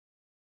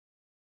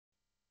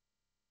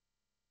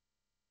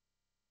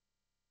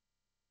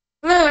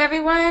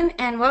everyone,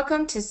 and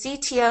welcome to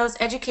CTL's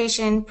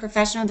Education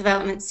Professional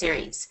Development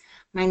Series.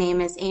 My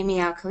name is Amy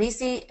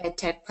Alcalisi,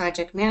 EdTech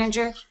Project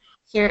Manager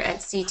here at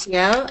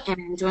CTL, and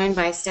I'm joined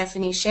by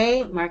Stephanie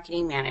Shea,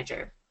 Marketing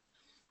Manager.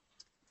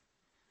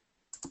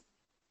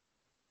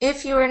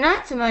 If you are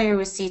not familiar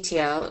with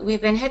CTL, we've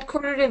been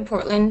headquartered in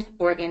Portland,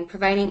 Oregon,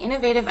 providing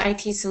innovative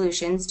IT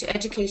solutions to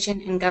education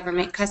and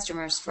government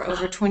customers for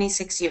over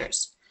 26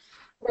 years.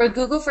 We're a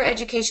Google for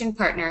Education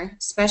partner,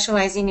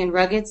 specializing in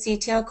rugged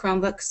CTL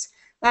Chromebooks,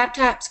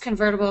 laptops,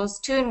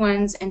 convertibles,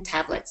 2-in-1s, and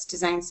tablets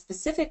designed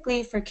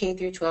specifically for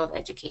K-12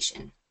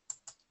 education.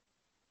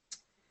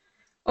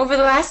 Over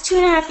the last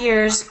 2.5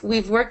 years,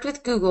 we've worked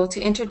with Google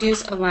to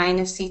introduce a line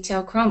of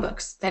CTL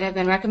Chromebooks that have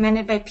been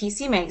recommended by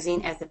PC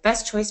Magazine as the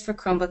best choice for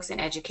Chromebooks in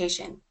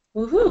education.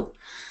 Woohoo!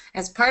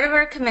 As part of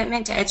our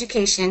commitment to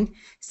education,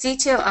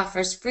 CTL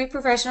offers free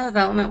professional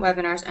development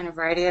webinars on a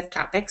variety of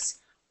topics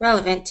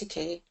relevant to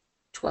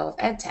K-12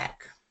 EdTech.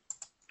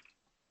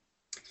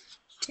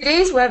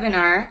 Today's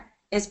webinar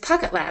is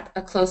PocketLab,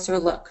 A Closer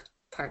Look,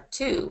 Part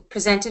 2,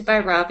 presented by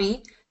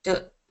Robbie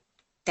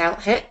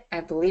Douthit,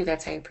 I believe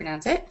that's how you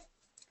pronounce it.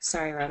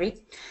 Sorry,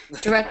 Robbie.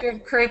 Director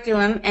of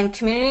Curriculum and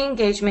Community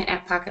Engagement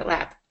at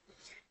PocketLab.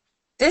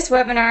 This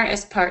webinar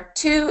is Part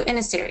 2 in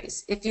a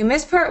series. If you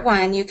missed Part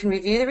 1, you can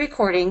review the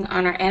recording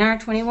on our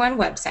NR21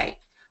 website.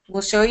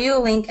 We'll show you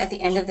a link at the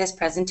end of this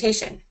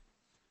presentation.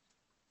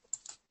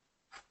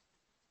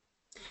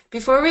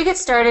 Before we get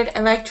started,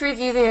 I'd like to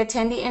review the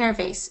attendee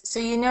interface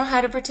so you know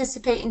how to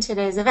participate in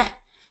today's event.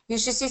 You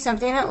should see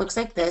something that looks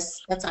like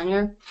this that's on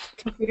your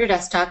computer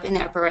desktop in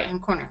the upper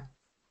right-hand corner.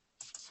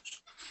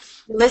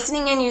 You're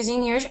listening and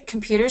using your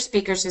computer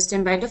speaker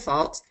system by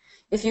default.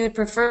 If you would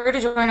prefer to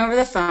join over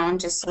the phone,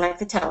 just select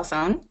the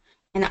telephone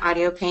in the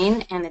audio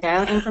pane and the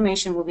dial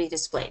information will be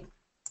displayed.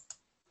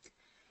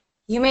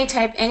 You may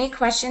type any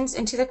questions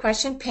into the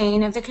question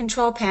pane of the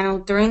control panel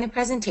during the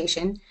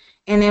presentation,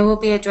 and they will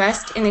be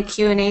addressed in the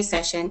Q&A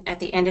session at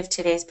the end of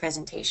today's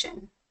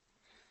presentation.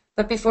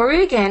 But before we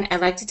begin,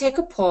 I'd like to take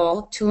a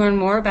poll to learn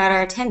more about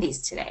our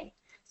attendees today.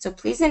 So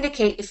please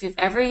indicate if you've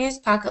ever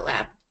used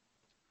PocketLab.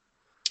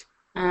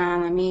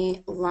 Let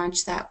me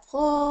launch that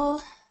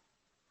poll.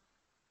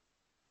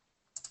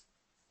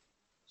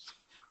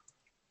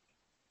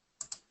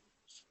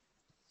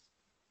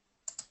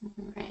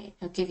 All right,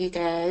 I'll give you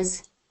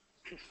guys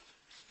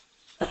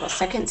a couple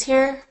seconds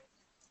here.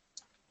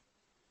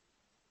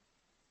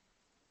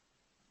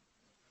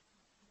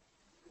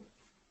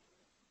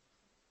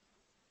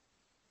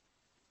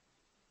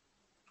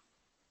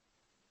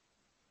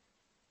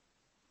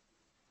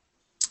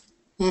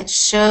 It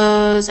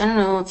shows, I don't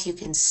know if you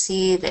can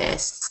see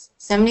this,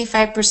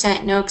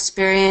 75% no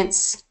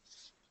experience,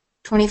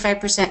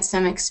 25%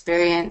 some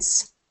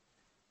experience,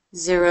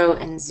 0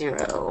 and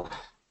 0.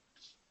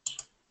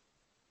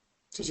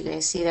 Did you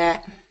guys see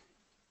that?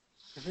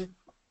 Mm-hmm.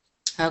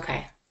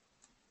 Okay.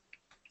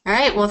 All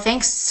right, well,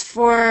 thanks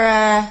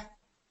for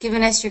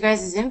giving us your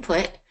guys'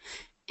 input.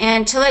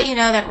 And to let you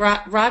know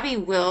that Robbie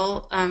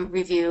will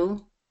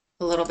review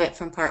a little bit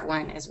from Part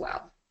 1 as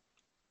well.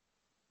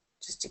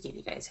 Just to give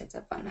you guys heads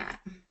up on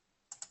that.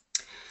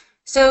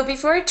 So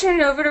before I turn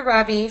it over to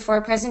Robbie for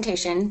our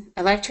presentation,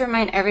 I'd like to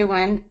remind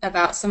everyone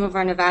about some of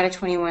our Nevada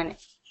 21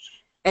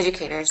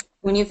 educators.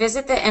 When you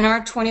visit the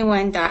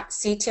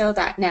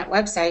nr21.ctl.net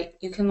website,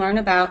 you can learn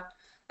about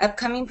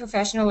upcoming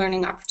professional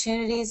learning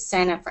opportunities,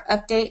 sign up for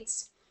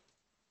updates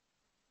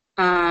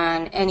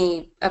on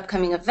any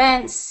upcoming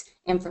events,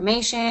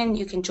 information.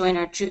 You can join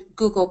our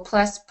Google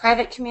Plus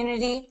private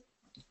community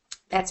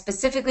that's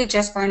specifically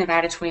just for our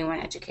Nevada 21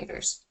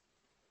 educators.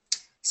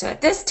 So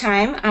at this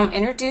time, I'll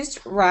introduce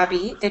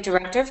Robbie, the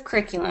Director of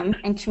Curriculum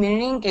and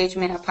Community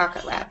Engagement at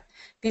PocketLab.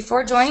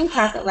 Before joining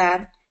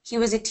PocketLab, he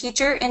was a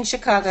teacher in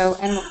Chicago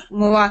and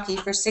Milwaukee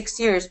for 6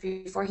 years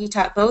before he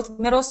taught both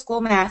middle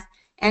school math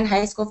and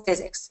high school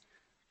physics.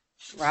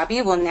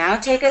 Robbie will now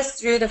take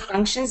us through the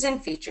functions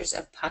and features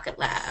of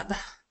PocketLab.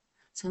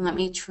 So let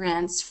me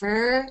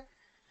transfer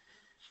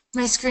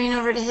my screen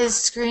over to his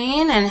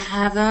screen and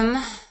have him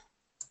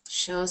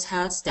show us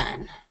how it's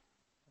done.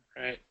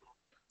 All right.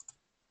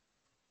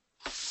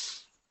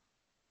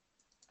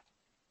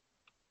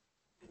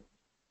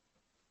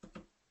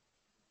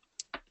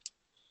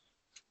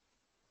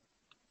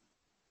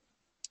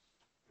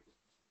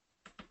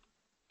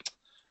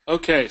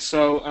 Okay,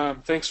 so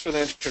thanks for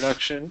the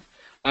introduction.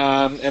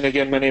 And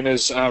again, my name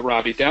is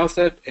Robbie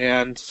Douthit,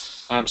 and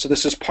so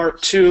this is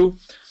Part 2.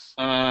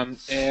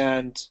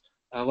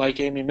 Like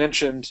Amy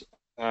mentioned,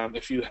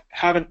 if you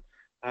haven't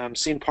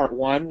seen Part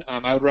 1,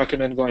 I would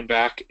recommend going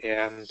back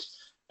and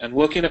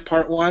looking at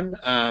Part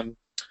 1.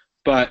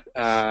 But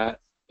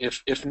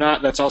if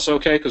not, that's also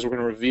okay, because we're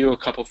going to review a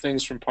couple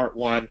things from Part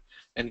 1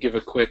 and give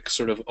a quick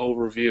sort of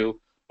overview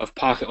of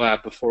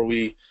PocketLab before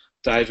we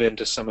dive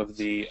into some of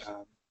the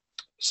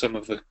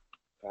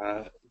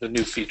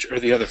new feature or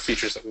the other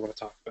features that we want to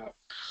talk about.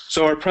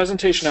 So our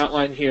presentation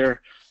outline here,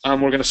 we're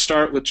going to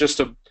start with just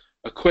a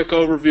quick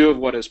overview of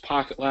what is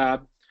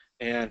PocketLab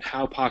and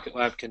how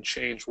PocketLab can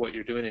change what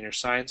you're doing in your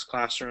science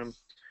classroom.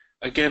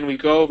 again, we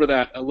go over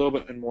that a little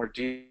bit in more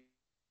detail,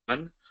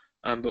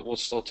 but we'll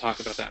still talk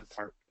about that in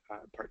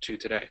part 2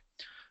 today.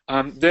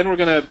 Then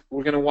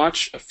we're gonna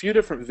watch a few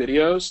different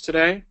videos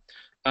today,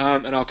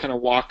 and I'll kind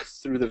of walk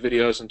through the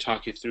videos and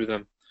talk you through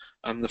them.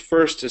 The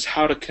first is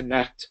how to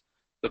connect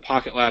the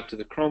PocketLab to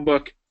the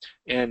Chromebook,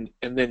 and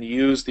then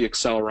use the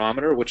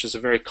accelerometer, which is a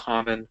very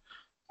common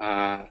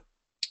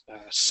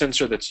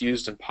sensor that's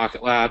used in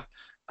PocketLab,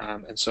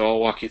 and so I'll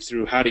walk you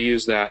through how to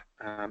use that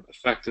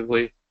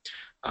effectively.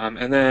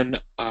 And then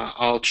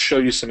I'll show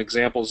you some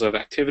examples of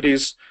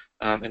activities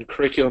and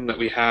curriculum that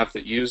we have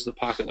that use the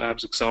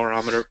PocketLab's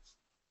accelerometer.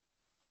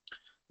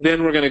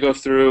 Then we're going to go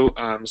through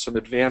some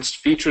advanced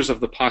features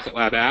of the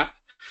PocketLab app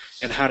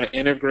and how to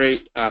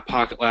integrate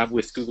PocketLab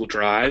with Google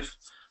Drive.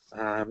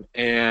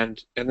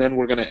 And then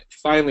we're going to,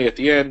 finally at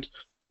the end,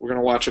 we're going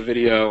to watch a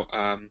video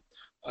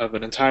of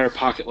an entire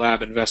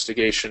PocketLab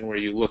investigation where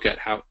you look at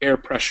how air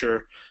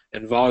pressure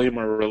and volume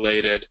are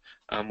related,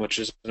 which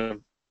is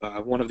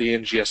one of the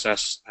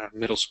NGSS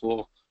middle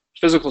school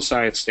physical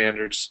science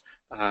standards.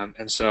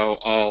 And so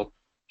I'll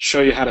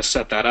show you how to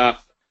set that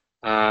up,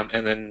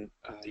 and then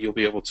you'll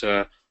be able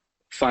to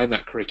find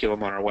that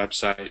curriculum on our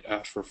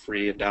website for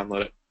free and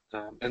download it.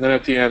 And then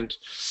at the end,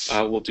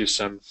 we'll do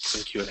some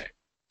Q&A.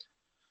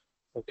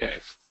 Okay,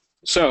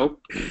 so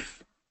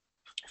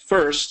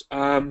first,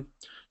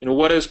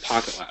 what is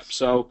PocketLab?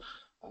 So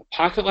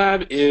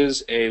PocketLab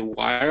is a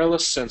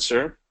wireless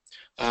sensor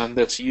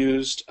that's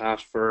used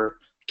for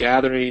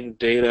gathering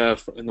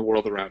data in the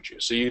world around you.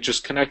 So you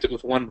just connect it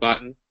with one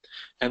button,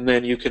 and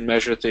then you can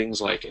measure things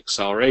like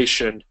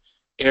acceleration,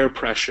 air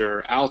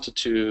pressure,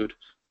 altitude,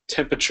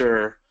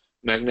 temperature,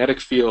 magnetic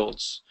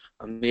fields.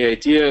 The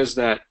idea is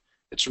that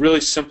it's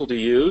really simple to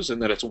use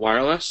and that it's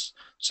wireless,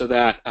 so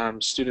that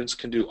students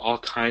can do all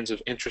kinds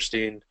of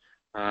interesting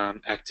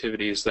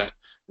activities that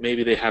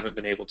maybe they haven't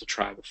been able to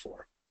try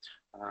before.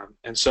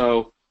 And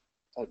so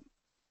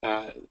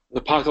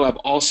the PocketLab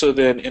also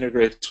then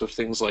integrates with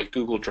things like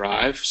Google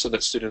Drive so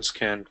that students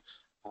can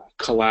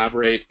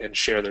collaborate and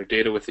share their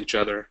data with each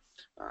other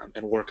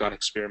and work on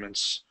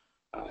experiments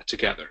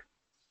together.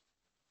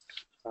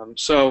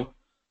 So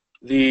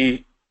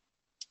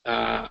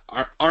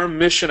our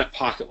mission at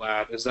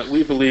PocketLab is that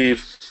we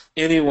believe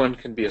anyone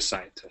can be a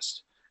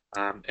scientist,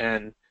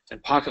 and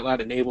PocketLab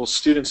enables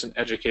students and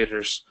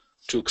educators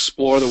to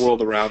explore the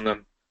world around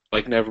them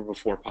like never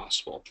before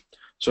possible.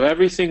 So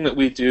everything that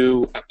we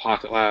do at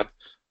PocketLab,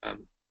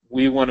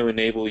 we want to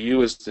enable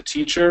you as the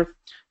teacher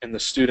and the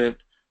student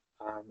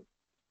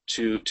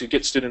to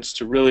get students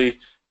to really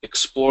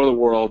explore the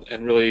world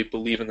and really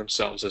believe in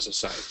themselves as a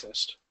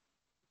scientist.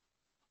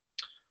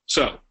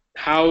 So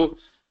how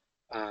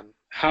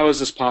is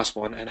this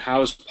possible, and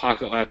how is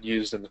PocketLab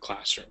used in the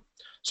classroom?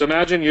 So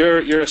imagine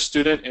you're a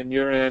student and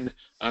you're in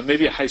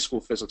maybe a high school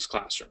physics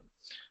classroom,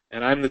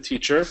 and I'm the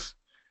teacher,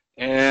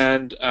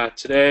 and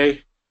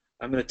today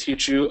I'm going to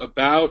teach you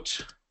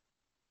about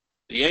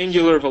the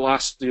angular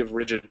velocity of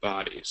rigid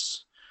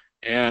bodies.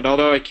 And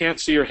although I can't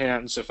see your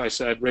hands, if I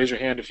said raise your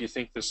hand if you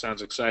think this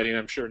sounds exciting,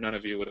 I'm sure none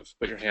of you would have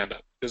put your hand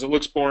up because it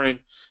looks boring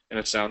and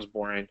it sounds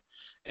boring.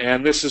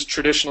 And this is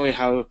traditionally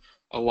how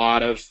a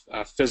lot of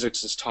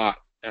physics is taught,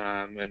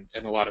 and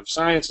a lot of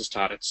science is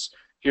taught. It's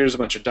here's a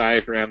bunch of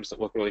diagrams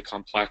that look really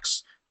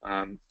complex,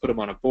 put them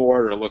on a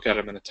board or look at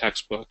them in a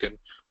textbook and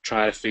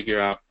try to figure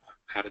out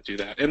how to do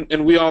that.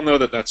 And we all know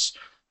that that's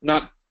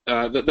not,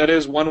 that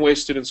is one way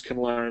students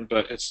can learn,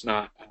 but it's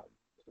not.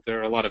 There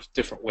are a lot of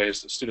different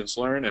ways that students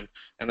learn,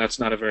 and that's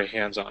not a very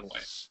hands-on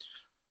way.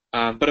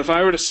 But if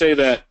I were to say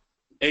that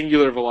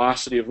angular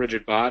velocity of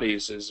rigid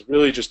bodies is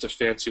really just a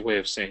fancy way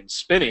of saying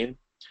spinning,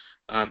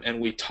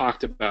 and we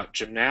talked about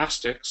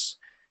gymnastics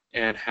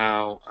and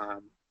how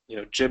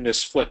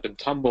gymnasts flip and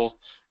tumble,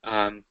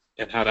 and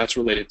how that's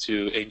related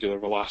to angular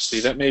velocity,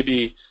 that may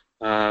be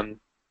a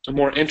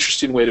more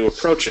interesting way to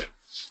approach it.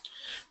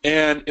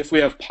 And if we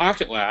have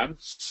PocketLab,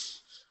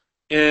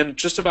 in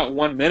just about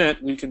 1 minute,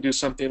 we can do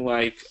something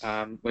like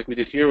we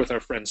did here with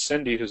our friend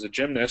Cindy, who's a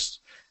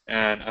gymnast,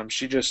 and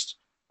she just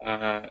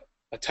taped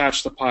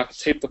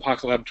the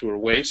PocketLab to her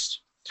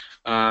waist,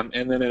 and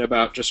then in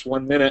about just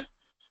 1 minute,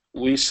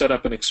 we set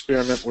up an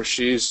experiment where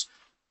she's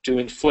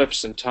doing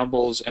flips and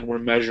tumbles, and we're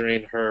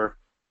measuring her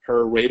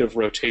rate of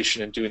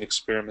rotation and doing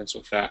experiments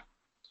with that.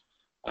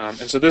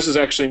 And so this is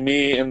actually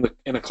me in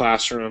a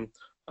classroom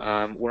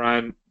where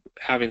I'm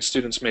having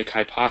students make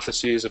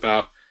hypotheses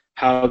about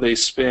how they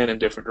spin in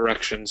different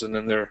directions, and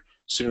then their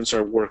students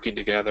are working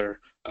together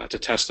to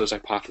test those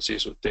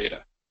hypotheses with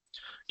data.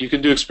 You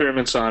can do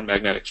experiments on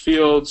magnetic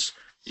fields.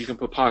 You can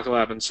put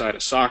PocketLab inside a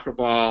soccer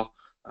ball,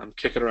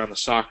 kick it around the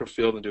soccer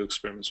field and do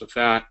experiments with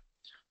that.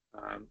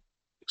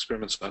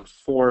 Experiments on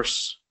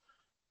force,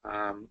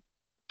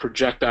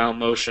 projectile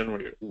motion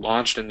where you're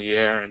launched in the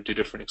air, and do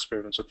different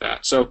experiments with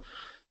that. So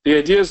the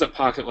idea is that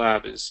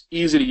PocketLab is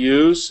easy to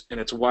use and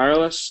it's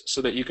wireless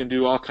so that you can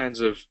do all kinds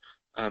of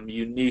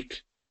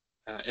unique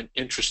and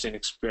interesting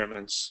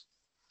experiments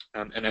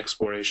and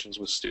explorations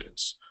with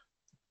students.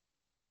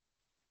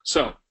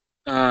 So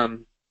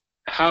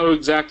how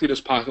exactly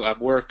does PocketLab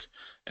work?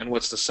 and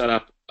what's the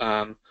setup.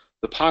 The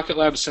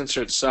PocketLab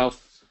sensor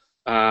itself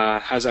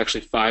has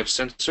actually 5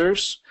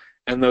 sensors,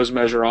 and those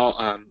measure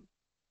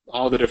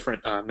all the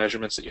different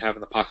measurements that you have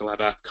in the PocketLab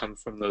app come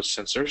from those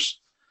sensors.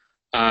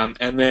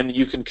 And then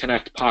you can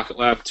connect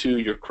PocketLab to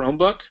your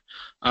Chromebook.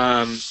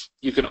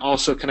 You can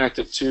also connect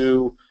it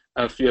to,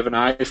 if you have an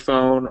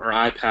iPhone or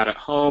iPad at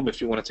home,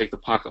 if you want to take the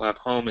PocketLab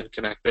home and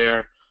connect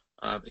there.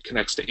 It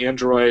connects to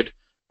Android,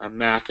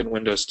 Mac, and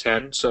Windows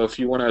 10. So if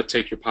you want to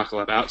take your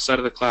PocketLab outside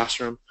of the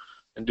classroom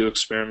and do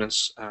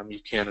experiments, you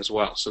can as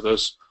well. So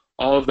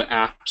all of the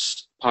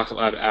apps,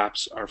 PocketLab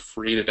apps, are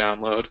free to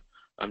download.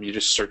 You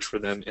just search for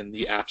them in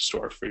the App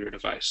Store for your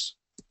device.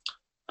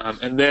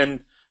 And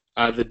then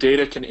the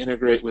data can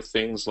integrate with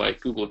things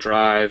like Google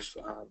Drive,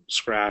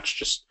 Scratch,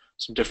 just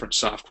some different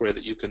software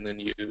that you can then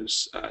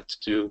use to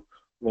do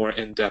more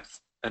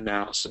in-depth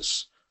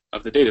analysis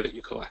of the data that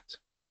you collect.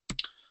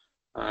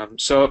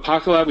 So at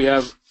PocketLab, we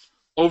have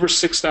over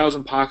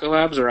 6,000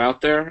 PocketLabs are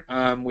out there.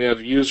 We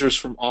have users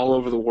from all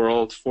over the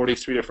world,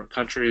 43 different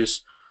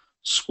countries,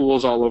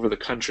 schools all over the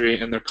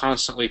country, and they're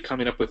constantly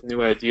coming up with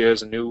new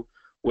ideas and new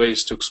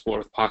ways to explore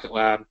with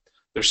PocketLab.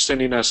 They're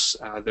sending us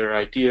their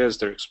ideas,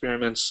 their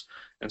experiments,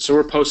 and so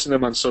we're posting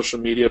them on social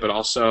media, but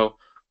also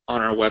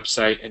on our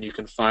website, and you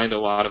can find a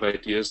lot of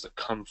ideas that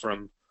come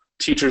from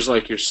teachers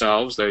like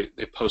yourselves. They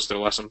post their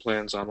lesson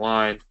plans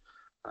online.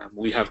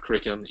 We have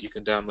curriculum that you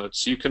can download,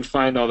 so you can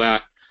find all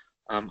that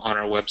on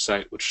our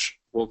website, which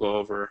we'll go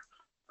over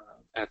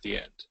at the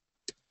end.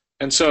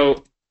 And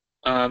so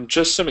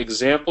just some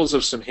examples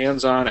of some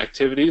hands-on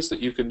activities that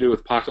you can do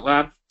with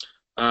PocketLab.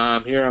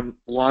 Here I'm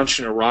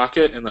launching a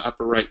rocket in the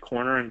upper right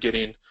corner and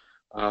getting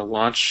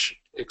launch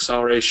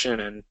acceleration,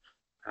 and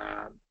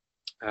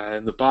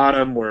in the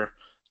bottom we're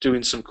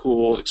doing some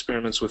cool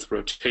experiments with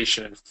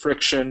rotation and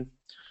friction.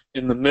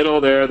 In the middle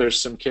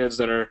there's some kids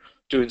that are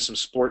doing some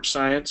sports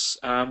science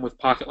with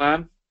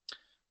PocketLab.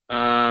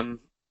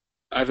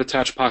 I've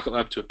attached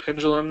PocketLab to a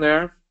pendulum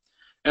there.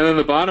 And then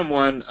the bottom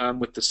one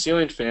with the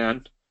ceiling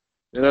fan,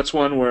 that's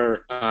one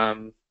where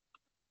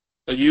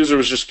a user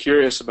was just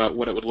curious about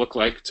what it would look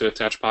like to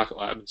attach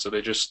PocketLab, and so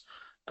they just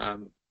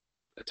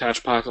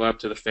attached PocketLab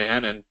to the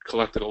fan and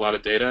collected a lot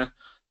of data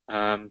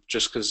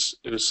just because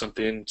it was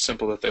something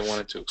simple that they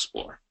wanted to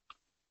explore.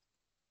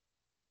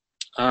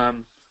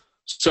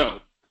 So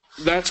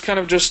that's kind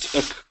of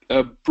just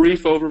a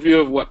brief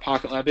overview of what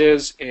PocketLab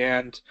is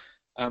and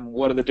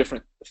what are the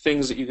different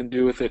things that you can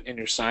do with it in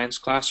your science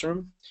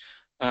classroom.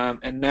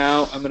 And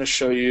now I'm going to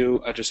show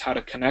you just how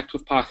to connect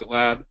with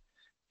PocketLab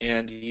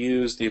and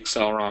use the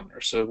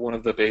accelerometer, so one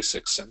of the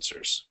basic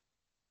sensors.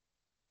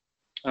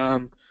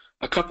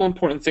 A couple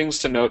important things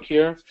to note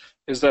here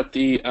is that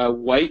the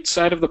white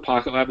side of the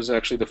PocketLab is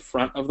actually the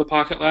front of the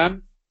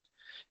PocketLab,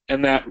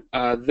 and that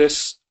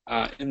this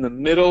in the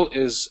middle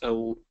is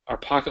our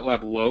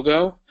PocketLab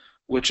logo,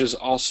 which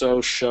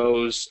also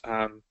shows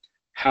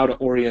how to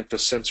orient the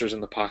sensors in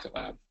the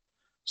PocketLab.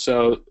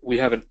 So we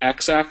have an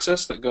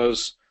x-axis that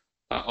goes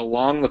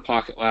along the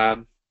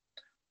PocketLab,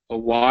 a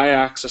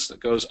y-axis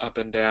that goes up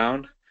and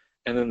down,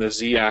 and then the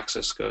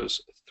z-axis goes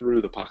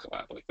through the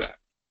PocketLab like that.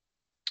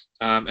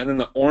 And then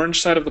the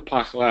orange side of the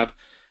PocketLab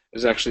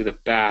is actually the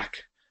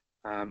back,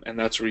 and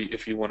that's where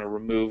if you want to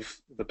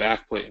remove the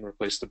back plate and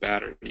replace the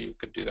battery, you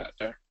can do that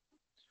there.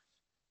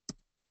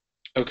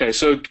 Okay,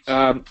 so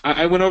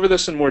I went over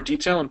this in more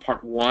detail in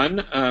part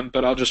 1,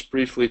 but I'll just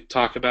briefly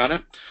talk about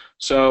it.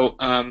 So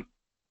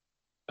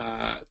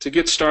to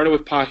get started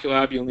with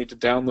PocketLab, you'll need to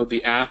download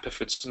the app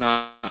if it's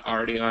not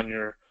already on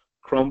your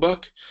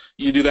Chromebook.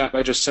 You do that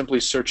by just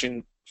simply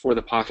searching for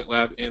the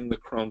PocketLab in the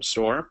Chrome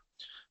store.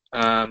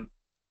 And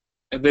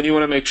then you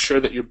want to make sure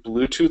that your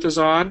Bluetooth is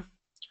on,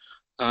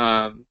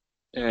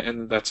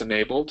 and that's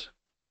enabled.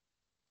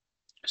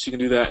 So you can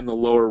do that in the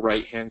lower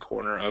right-hand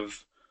corner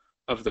of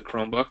the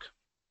Chromebook.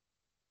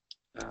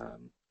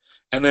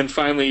 And then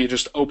finally, you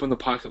just open the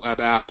PocketLab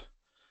app,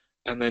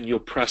 and then you'll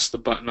press the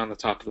button on the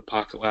top of the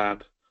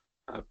PocketLab,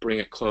 bring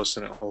it close,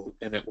 and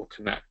it will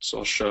connect. So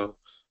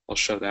I'll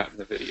show that in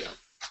the video.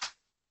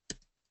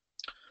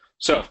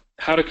 So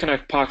how to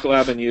connect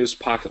PocketLab and use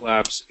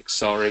PocketLab's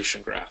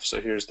acceleration graph.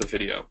 So here's the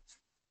video.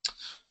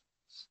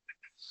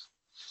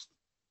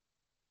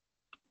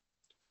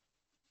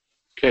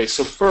 Okay,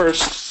 so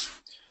first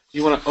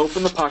you want to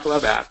open the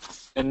PocketLab app,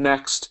 and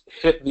next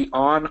hit the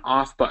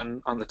on-off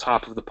button on the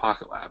top of the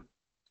PocketLab.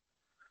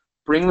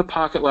 Bring the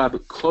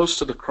PocketLab close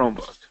to the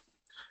Chromebook,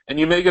 and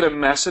you may get a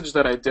message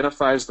that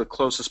identifies the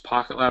closest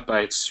PocketLab by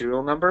its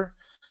serial number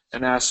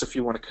and asks if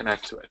you want to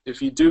connect to it.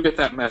 If you do get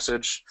that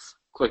message,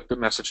 click the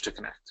message to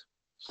connect.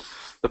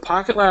 The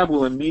PocketLab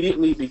will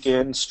immediately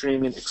begin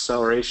streaming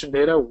acceleration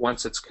data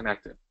once it's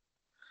connected.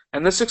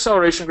 And this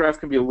acceleration graph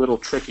can be a little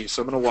tricky,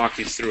 so I'm going to walk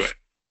you through it.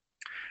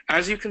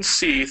 As you can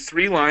see,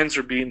 3 lines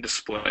are being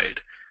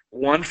displayed,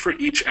 one for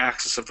each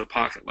axis of the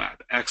PocketLab,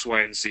 X,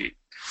 Y, and Z.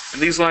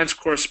 And these lines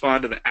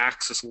correspond to the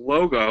axis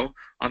logo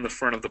on the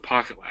front of the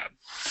PocketLab.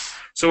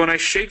 So when I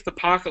shake the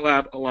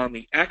PocketLab along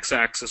the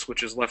x-axis,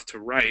 which is left to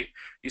right,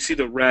 you see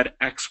the red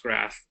X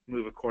graph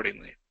move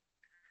accordingly.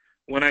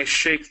 when I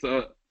shake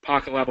the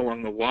PocketLab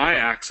along the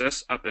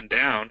y-axis up and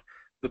down,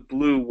 the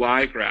blue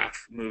y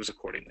graph moves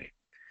accordingly.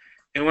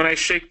 And when I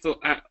shake the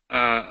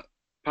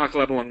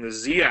PocketLab along the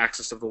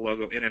z-axis of the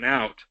logo in and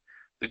out,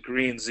 the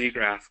green z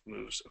graph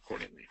moves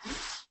accordingly.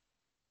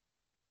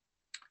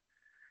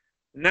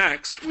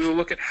 Next, we will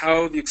look at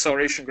how the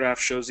acceleration graph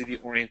shows you the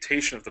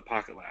orientation of the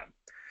PocketLab.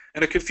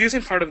 And a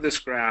confusing part of this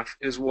graph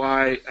is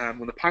why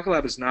when the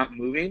PocketLab is not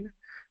moving,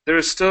 there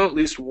is still at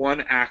least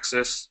one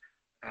axis,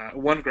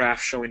 one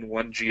graph showing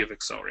 1g of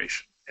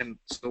acceleration. And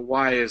so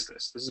why is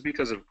this? This is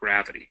because of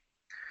gravity.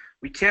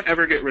 We can't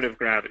ever get rid of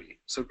gravity.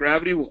 So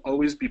gravity will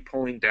always be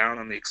pulling down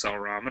on the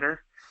accelerometer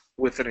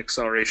with an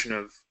acceleration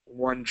of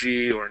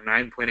 1g or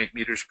 9.8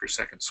 meters per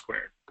second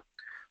squared.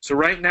 So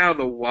right now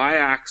the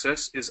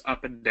y-axis is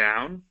up and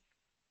down.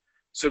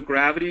 So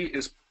gravity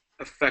is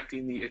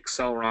affecting the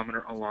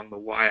accelerometer along the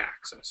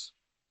y-axis.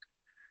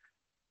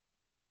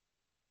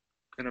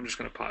 And I'm just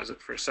going to pause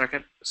it for a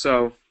second.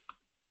 So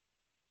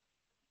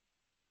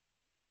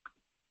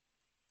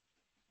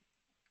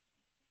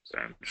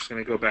I'm just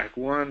going to go back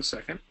 1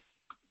 second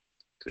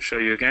to show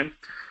you again.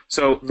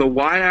 So the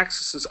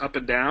y-axis is up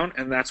and down,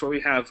 and that's why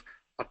we have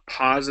a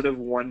positive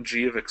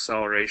 1g of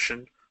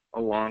acceleration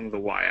along the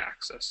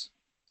y-axis.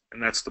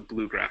 And that's the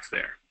blue graph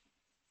there.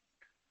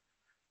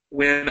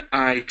 When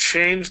I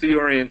change the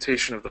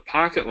orientation of the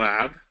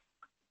PocketLab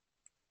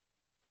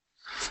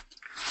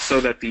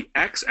so that the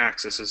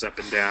x-axis is up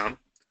and down,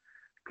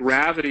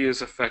 gravity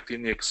is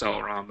affecting the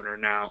accelerometer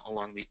now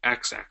along the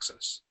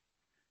x-axis.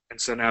 And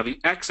so now the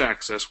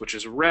x-axis, which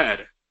is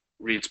red,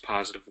 reads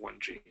positive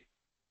 1g.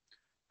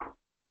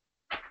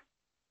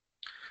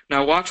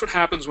 Now watch what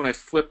happens when I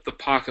flip the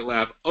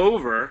PocketLab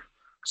over.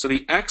 So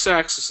the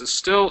x-axis is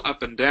still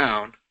up and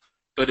down,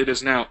 but it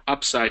is now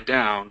upside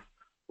down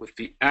with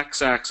the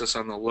x-axis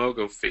on the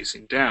logo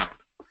facing down.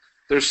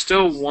 There's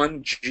still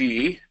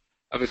 1g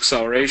of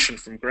acceleration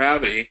from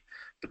gravity,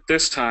 but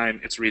this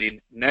time it's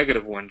reading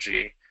negative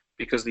 1g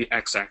because the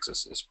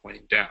x-axis is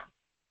pointing down.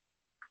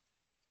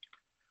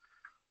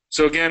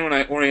 So again, when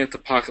I orient the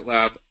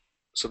PocketLab,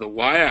 so the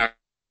y-axis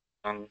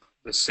along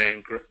the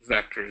same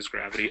vector as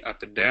gravity,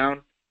 up and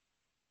down,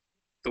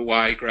 the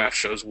y graph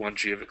shows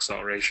 1g of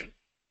acceleration.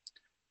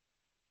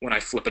 When I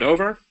flip it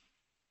over,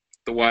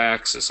 the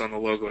y-axis on the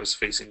logo is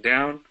facing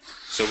down,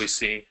 so we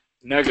see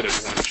negative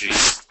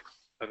 1g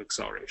of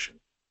acceleration.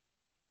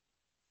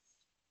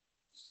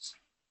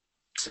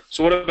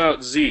 So what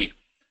about z?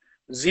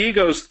 Z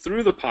goes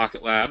through the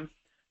PocketLab,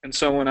 and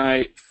so when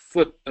I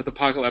flip the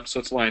PocketLab so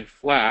it's lying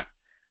flat,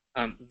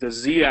 the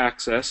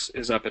z-axis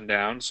is up and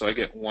down, so I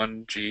get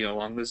 1g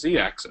along the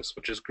z-axis,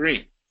 which is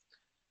green.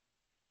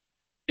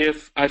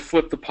 If I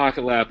flip the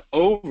PocketLab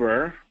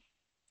over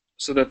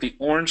so that the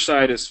orange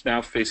side is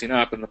now facing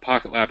up and the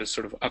PocketLab is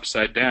sort of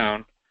upside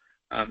down,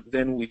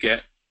 then we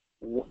get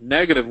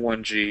negative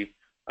 1g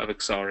of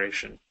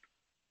acceleration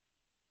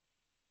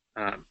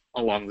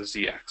along the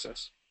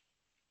z-axis.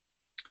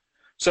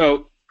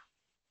 So,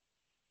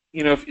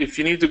 you know, if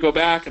you need to go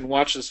back and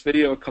watch this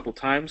video a couple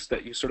times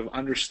that you sort of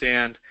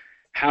understand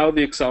how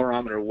the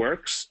accelerometer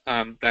works,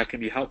 that can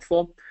be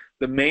helpful.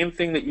 The main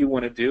thing that you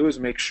want to do is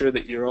make sure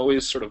that you're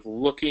always sort of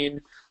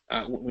looking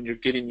when you're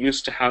getting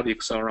used to how the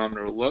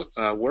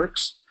accelerometer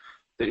works,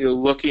 that you're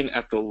looking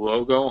at the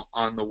logo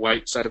on the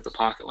white side of the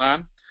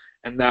PocketLab,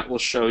 and that will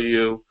show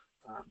you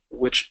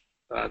which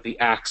the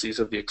axes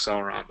of the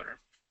accelerometer.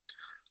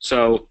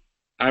 So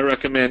I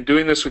recommend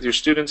doing this with your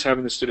students,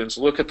 having the students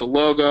look at the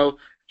logo,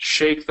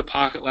 shake the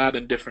PocketLab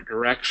in different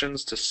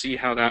directions to see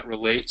how that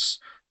relates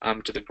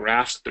to the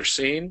graphs that they're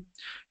seeing,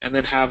 and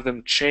then have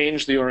them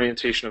change the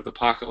orientation of the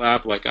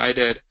PocketLab like I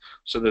did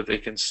so that they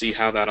can see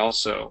how that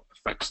also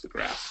affects the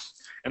graph.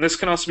 And this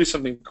can also be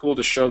something cool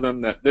to show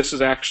them that this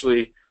is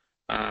actually,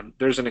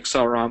 there's an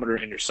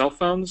accelerometer in your cell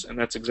phones, and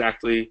that's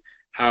exactly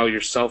how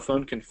your cell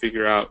phone can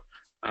figure out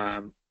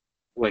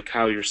like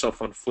how your cell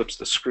phone flips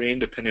the screen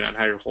depending on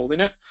how you're holding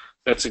it.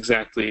 That's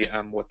exactly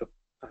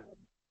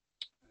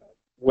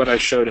what I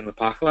showed in the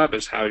PocketLab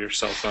is how your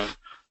cell phone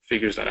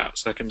figures that out.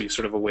 So that can be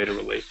sort of a way to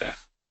relate that.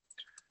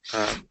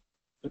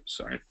 Oops,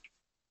 sorry.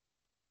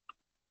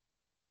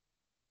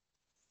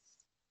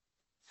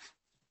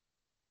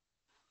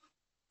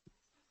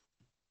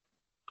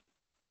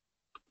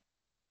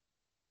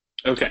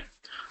 Okay,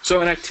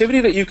 so an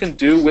activity that you can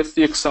do with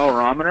the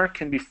accelerometer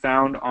can be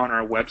found on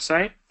our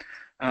website,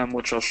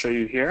 which I'll show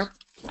you here.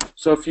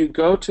 So if you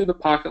go to the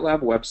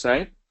PocketLab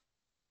website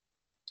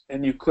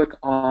and you click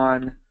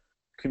on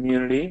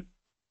Community,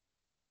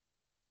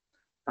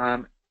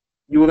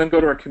 you will then go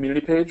to our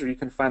community page where you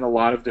can find a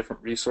lot of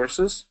different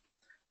resources,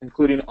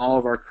 including all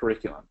of our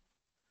curriculum.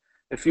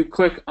 If you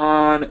click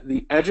on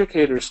the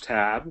Educators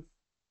tab,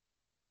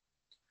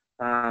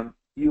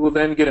 you will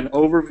then get an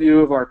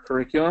overview of our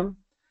curriculum,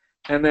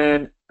 and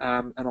then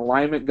an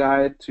alignment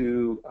guide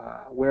to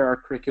where our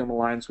curriculum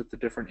aligns with the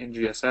different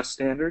NGSS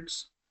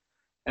standards.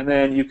 And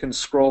then you can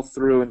scroll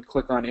through and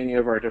click on any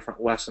of our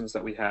different lessons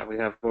that we have. We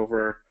have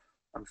over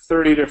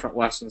 30 different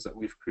lessons that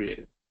we've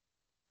created.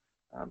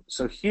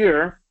 So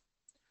here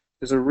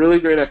is a really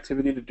great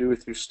activity to do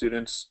with your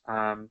students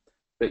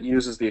that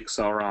uses the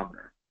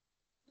accelerometer.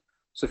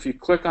 So if you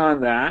click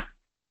on that,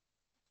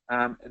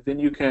 then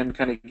you can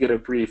kind of get a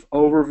brief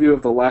overview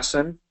of the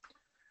lesson.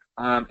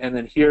 And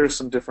then here are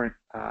some different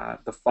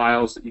the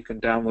files that you can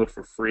download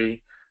for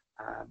free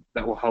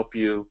that will help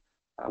you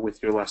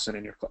with your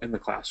lesson in the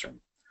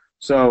classroom.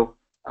 So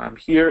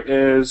here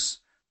is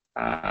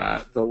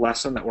the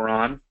lesson that we're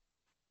on,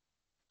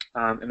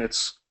 and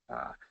it's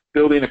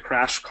building a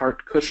crash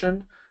cart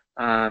cushion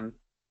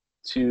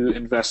to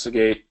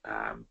investigate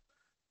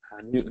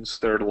Newton's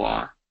third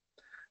law.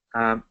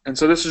 And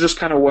so this is just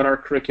kind of what our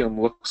curriculum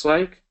looks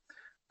like.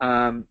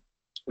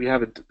 We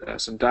have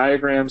some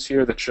diagrams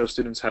here that show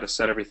students how to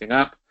set everything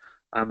up,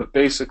 but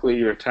basically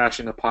you're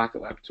attaching the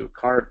PocketLab to a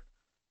cart,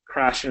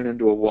 crashing it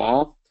into a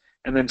wall,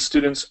 and then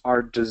students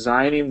are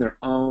designing their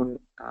own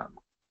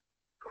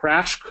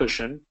crash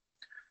cushion,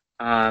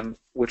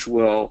 which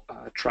will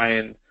try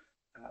and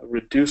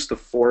reduce the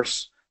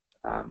force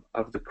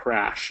of the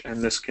crash,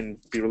 and this can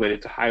be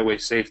related to highway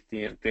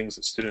safety and things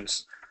that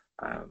students,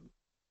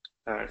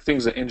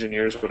 things that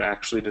engineers would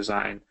actually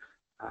design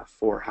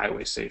for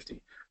highway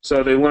safety.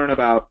 So they learn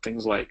about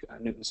things like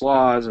Newton's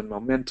laws and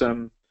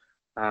momentum,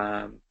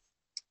 and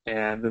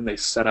then they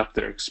set up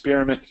their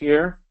experiment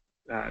here.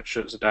 It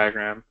shows a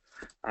diagram,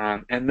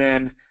 and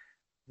then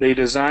they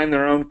design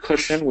their own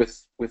cushion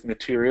with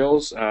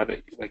materials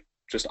like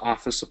just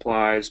office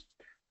supplies,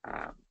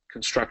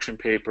 construction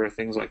paper,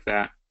 things like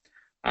that.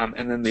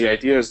 And then the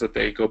idea is that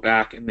they go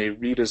back and they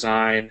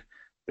redesign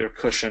their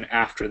cushion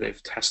after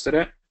they've tested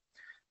it.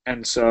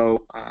 And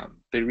so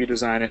they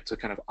redesign it to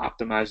kind of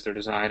optimize their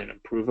design and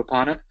improve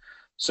upon it.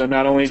 So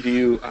not only do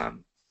you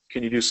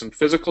can you do some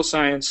physical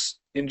science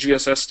in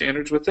GSS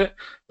standards with it,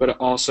 but it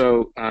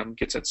also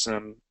gets at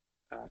some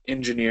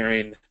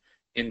engineering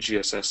in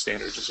GSS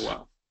standards as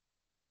well.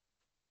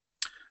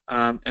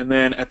 And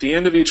then at the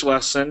end of each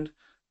lesson,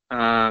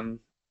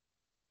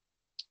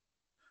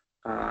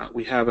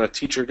 we have a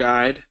teacher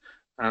guide,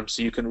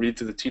 so you can read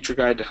through the teacher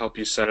guide to help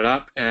you set it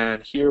up.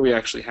 And here we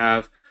actually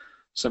have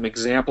some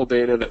example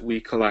data that we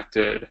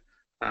collected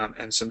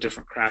and some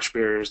different crash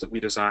barriers that we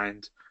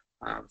designed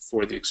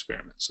for the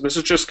experiment. So this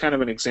is just kind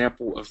of an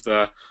example of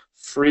the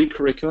free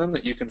curriculum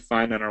that you can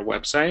find on our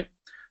website.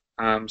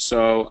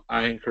 So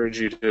I encourage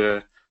you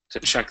to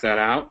check that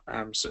out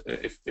so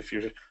if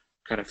you're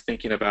kind of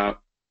thinking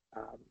about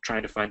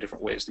trying to find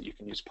different ways that you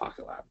can use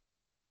PocketLab.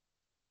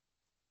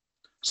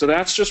 So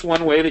that's just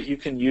one way that you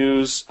can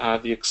use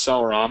the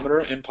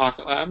accelerometer in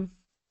PocketLab.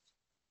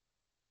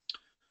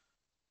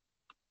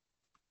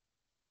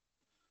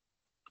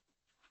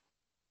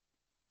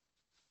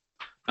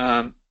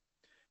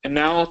 And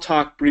now I'll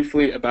talk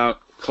briefly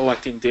about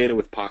collecting data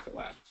with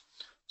PocketLab.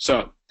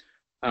 So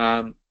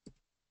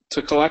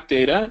to collect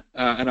data,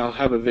 and I'll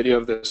have a video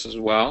of this as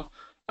well,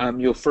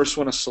 you'll first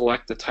want to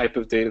select the type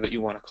of data that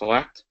you want to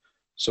collect.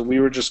 So we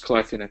were just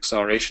collecting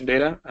acceleration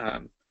data.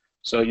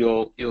 So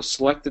you'll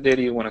select the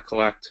data you want to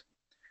collect.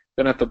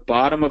 Then at the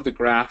bottom of the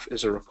graph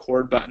is a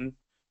record button.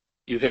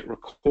 You hit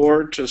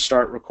record to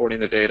start recording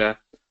the data,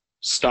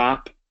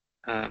 stop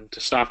to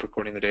stop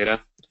recording the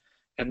data,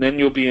 and then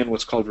you'll be in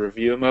what's called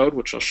review mode,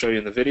 which I'll show you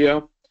in the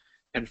video.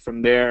 And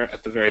from there,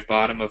 at the very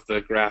bottom of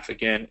the graph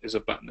again is a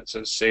button that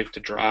says Save to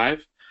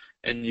Drive,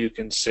 and you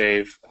can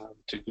save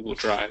to Google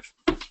Drive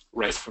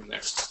right from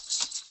there.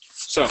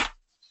 So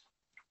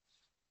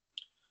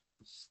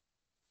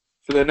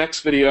for the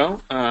next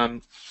video,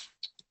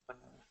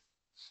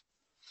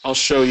 I'll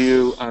show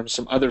you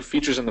some other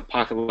features in the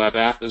PocketLab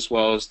app as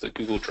well as the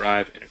Google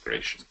Drive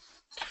integration.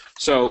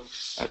 So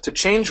to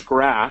change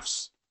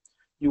graphs,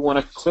 you want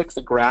to click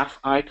the graph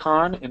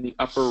icon in the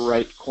upper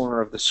right corner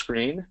of the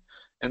screen,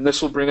 and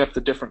this will bring up the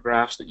different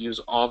graphs that use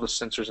all the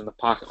sensors in the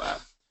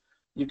PocketLab.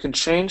 You can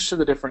change to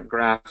the different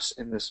graphs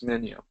in this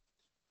menu.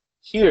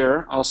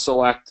 Here, I'll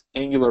select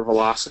angular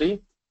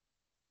velocity,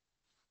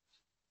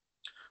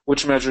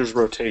 which measures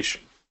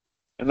rotation.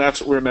 And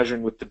that's what we were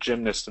measuring with the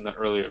gymnast in the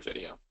earlier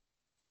video.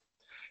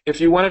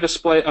 If you want to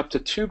display up to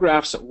 2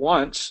 graphs at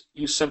once,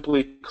 you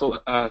simply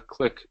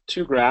click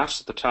 2 graphs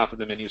at the top of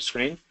the menu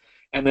screen,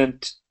 and then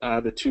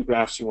the 2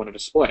 graphs you want to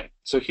display.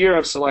 So here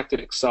I've selected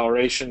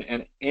acceleration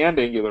and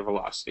angular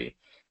velocity,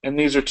 and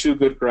these are 2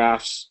 good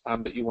graphs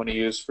that you want to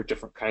use for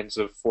different kinds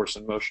of force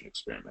and motion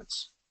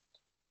experiments.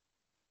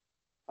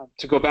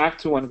 To go back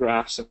to one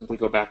graph, simply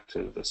go back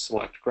to the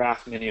Select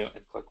Graph menu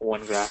and click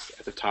one graph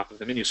at the top of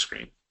the menu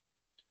screen.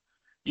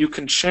 You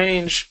can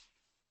change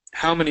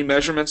how many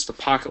measurements the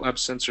PocketLab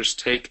sensors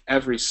take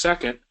every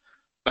second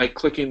by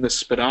clicking the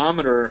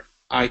speedometer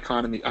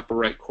icon in the upper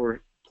right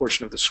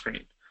portion of the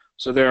screen.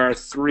 So there are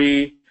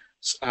 3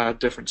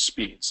 different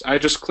speeds. I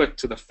just clicked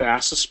to the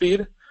fastest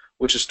speed,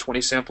 which is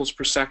 20 samples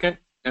per second,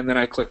 and then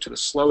I click to the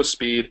slowest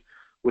speed,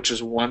 which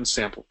is 1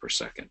 sample per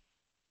second.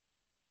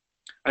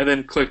 I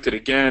then clicked it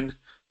again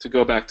to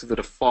go back to the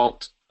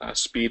default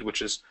speed,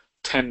 which is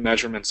 10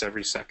 measurements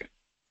every second.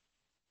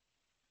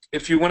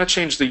 If you want to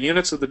change the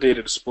units of the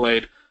data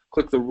displayed,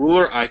 click the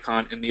ruler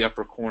icon in the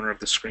upper corner of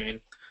the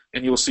screen,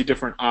 and you will see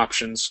different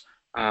options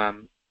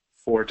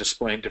for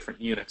displaying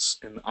different units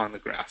on the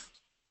graph.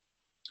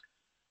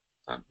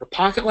 The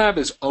PocketLab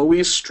is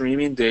always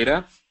streaming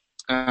data,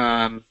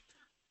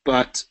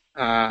 but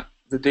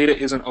the data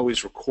isn't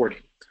always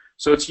recording.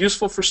 So it's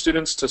useful for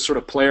students to sort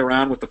of play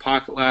around with the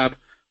PocketLab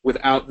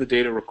without the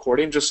data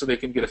recording, just so they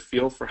can get a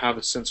feel for how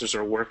the sensors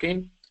are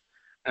working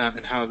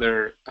and how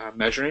they're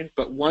measuring.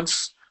 But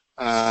once,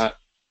 let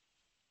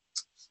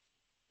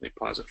me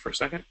pause it for a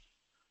second.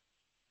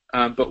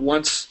 But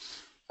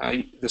once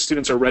the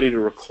students are ready to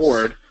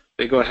record,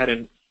 they go ahead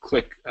and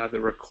click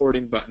the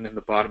recording button in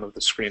the bottom of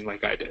the screen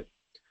like I did.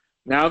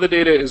 Now the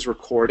data is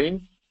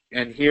recording,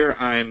 and here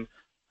I'm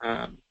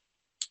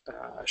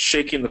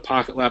shaking the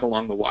PocketLab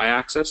along the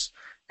y-axis,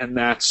 and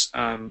that's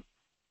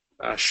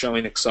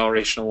showing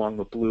acceleration along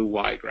the blue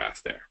y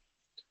graph there.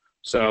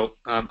 So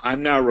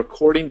I'm now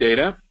recording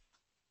data,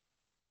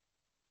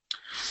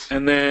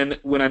 and then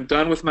when I'm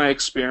done with my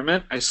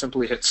experiment, I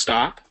simply hit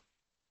stop,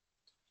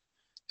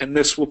 and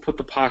this will put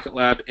the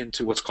PocketLab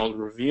into what's called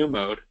review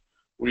mode,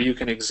 where you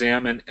can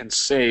examine and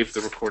save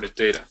the recorded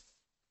data.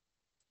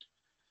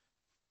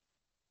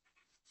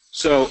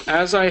 So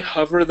as I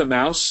hover the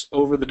mouse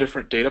over the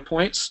different data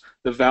points,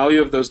 the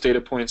value of those data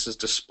points is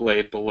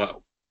displayed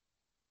below.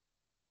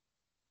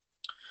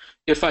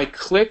 If I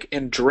click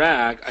and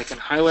drag, I can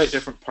highlight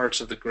different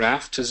parts of the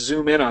graph to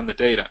zoom in on the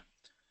data.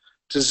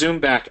 To zoom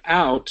back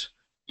out,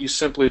 you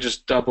simply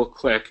just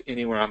double-click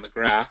anywhere on the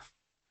graph,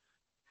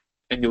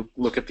 and you'll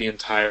look at the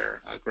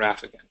entire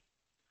graph again.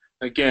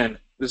 Again,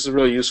 this is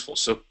really useful.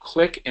 So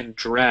click and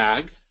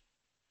drag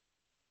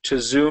to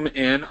zoom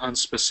in on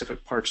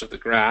specific parts of the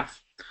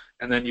graph,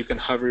 and then you can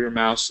hover your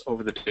mouse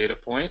over the data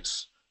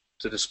points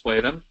to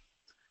display them,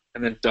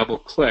 and then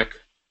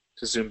double-click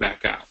to zoom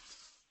back out.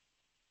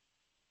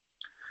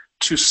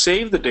 To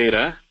save the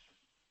data,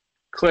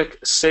 click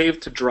Save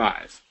to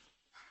Drive.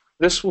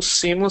 This will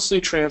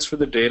seamlessly transfer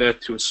the data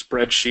to a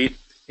spreadsheet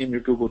in your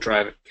Google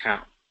Drive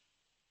account.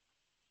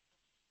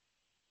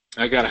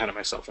 I got ahead of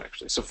myself,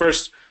 actually. So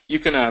first, you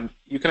can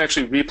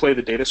actually replay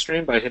the data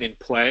stream by hitting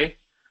play,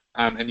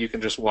 and you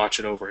can just watch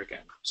it over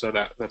again. So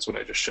that's what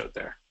I just showed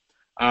there.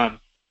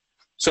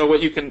 So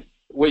what you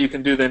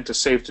can do then to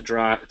save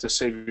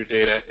your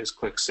data is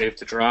click Save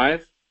to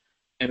Drive,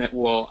 and it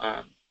will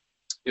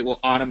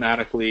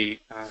automatically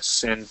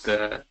send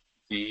the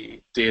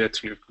data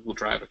to your Google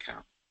Drive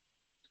account.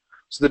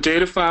 So the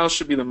data file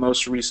should be the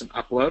most recent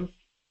upload.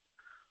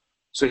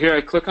 So here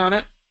I click on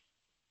it,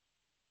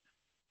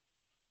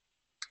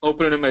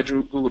 open it in my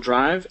Google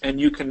Drive, and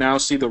you can now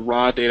see the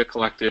raw data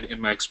collected in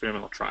my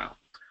experimental trial.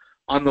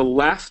 On the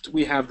left,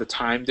 we have the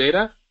time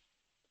data,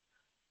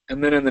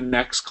 and then in the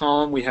next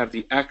column, we have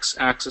the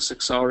x-axis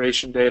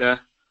acceleration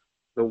data,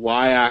 the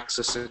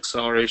y-axis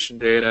acceleration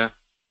data,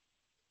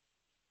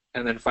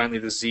 and then finally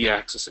the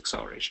z-axis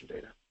acceleration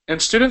data.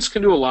 And students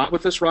can do a lot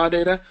with this raw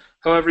data.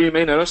 However, you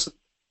may notice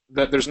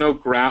that there's no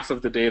graph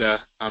of the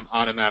data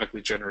automatically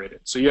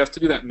generated. So you have to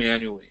do that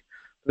manually.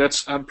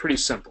 That's pretty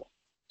simple.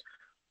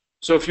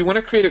 So if you want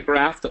to create a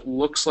graph that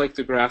looks like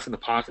the graph in the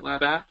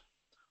PocketLab app,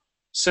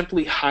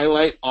 simply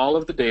highlight all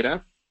of the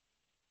data.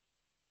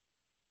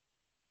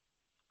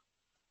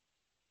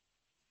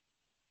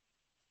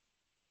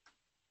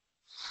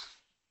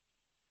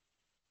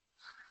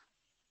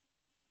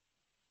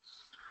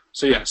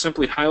 So yeah,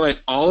 simply highlight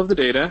all of the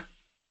data,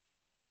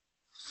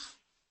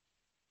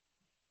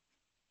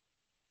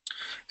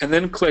 and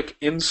then click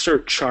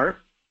Insert Chart.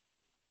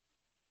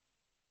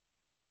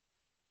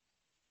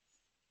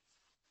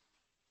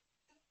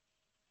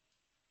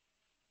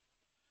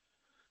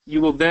 You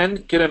will then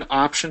get an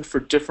option for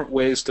different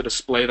ways to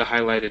display the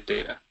highlighted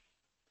data.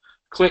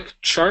 Click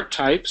Chart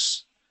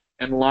Types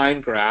and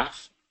Line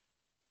Graph,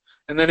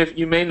 and then if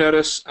you may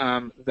notice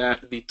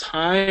that the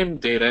time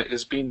data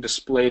is being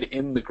displayed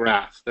in the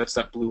graph. That's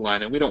that blue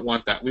line, and we don't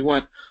want that. We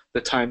want the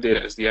time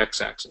data as the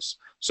x-axis.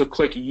 So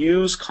click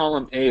Use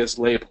Column A as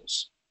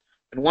Labels.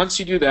 And once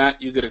you do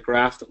that, you get a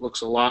graph that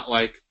looks a lot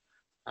like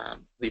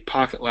the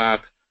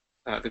PocketLab,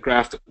 the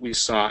graph that we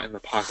saw in the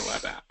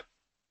PocketLab app.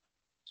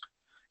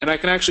 And I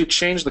can actually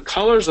change the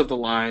colors of the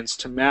lines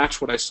to match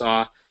what I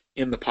saw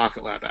in the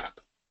PocketLab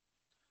app.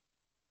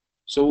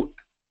 So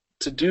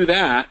to do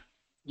that,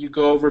 you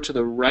go over to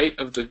the right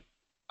of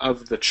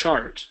the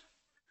chart,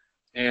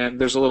 and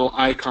there's a little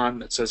icon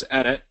that says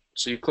Edit.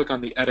 So you click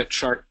on the Edit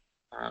Chart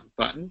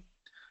button,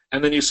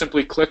 and then you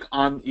simply click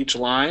on each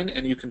line,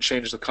 and you can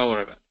change the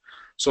color of it.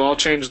 So I'll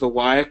change the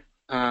Y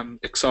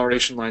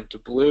acceleration line to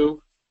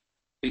blue,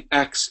 the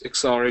X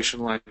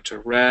acceleration line to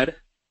red,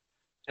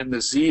 and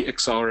the Z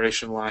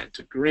acceleration line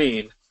to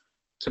green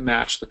to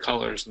match the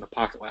colors in the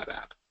PocketLab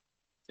app.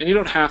 And you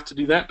don't have to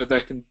do that, but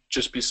that can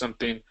just be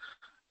something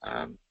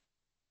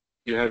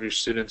you have your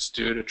students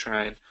do to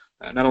try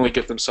and not only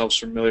get themselves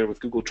familiar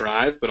with Google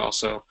Drive, but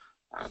also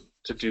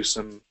to do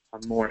some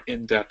more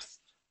in-depth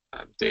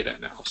data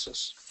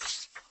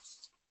analysis.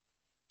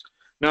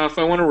 Now, if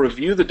I want to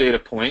review the data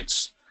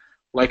points,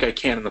 like I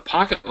can in the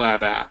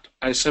PocketLab app,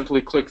 I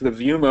simply click the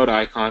View Mode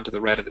icon to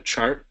the right of the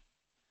chart.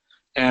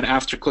 And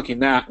after clicking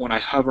that, when I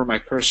hover my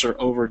cursor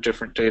over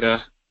different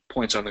data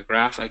points on the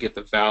graph, I get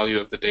the value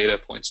of the data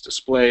points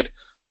displayed,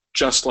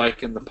 just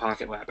like in the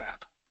PocketLab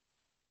app.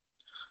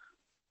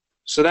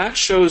 So that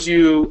shows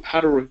you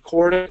how to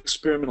record an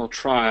experimental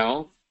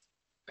trial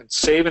and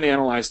save and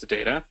analyze the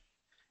data,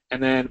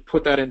 and then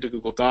put that into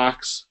Google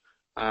Docs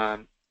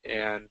and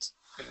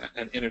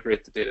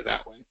integrate the data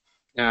that way.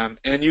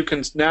 And you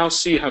can now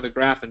see how the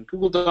graph in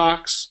Google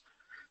Docs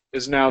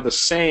is now the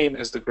same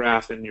as the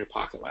graph in your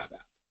PocketLab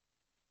app.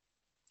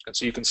 And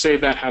so you can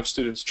save that, have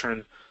students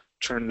turn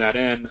that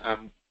in,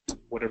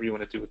 whatever you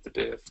want to do with the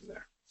data from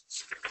there.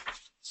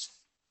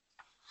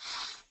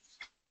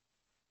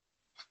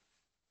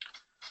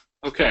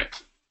 Okay.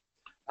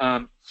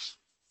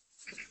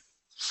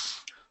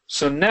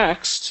 So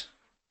next,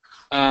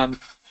 I'm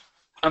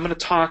going to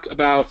talk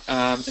about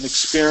an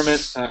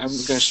experiment. I'm going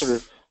to sort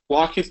of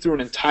walk you through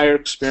an entire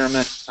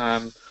experiment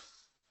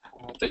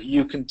that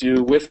you can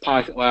do with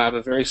PocketLab,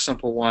 a very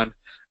simple one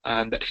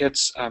that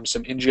hits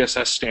some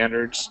NGSS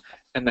standards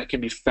and that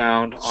can be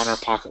found on our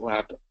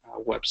PocketLab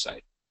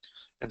website.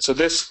 And so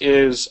this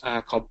is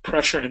called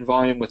pressure and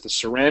volume with a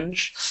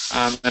syringe,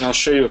 and I'll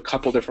show you a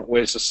couple different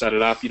ways to set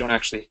it up. You don't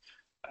actually,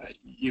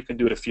 you can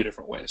do it a few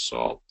different ways.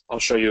 So I'll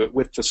show you it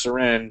with the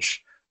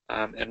syringe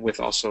and with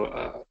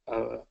also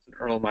an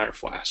Erlenmeyer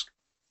flask.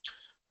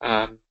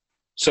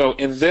 So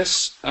in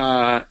this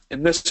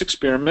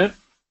experiment,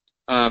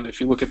 if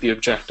you look at the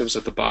objectives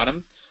at the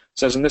bottom, it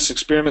says in this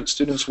experiment,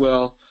 students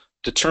will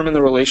determine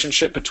the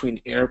relationship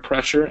between air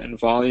pressure and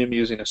volume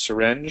using a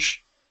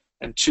syringe,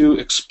 and 2,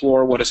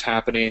 explore what is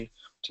happening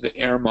to the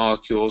air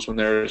molecules when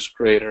there is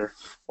greater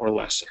or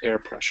less air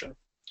pressure.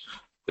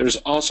 There's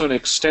also an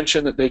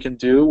extension that they can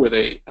do where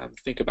they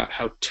think about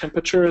how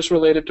temperature is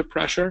related to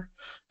pressure,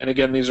 and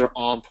again, these are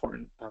all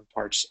important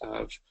parts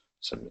of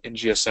some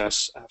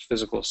NGSS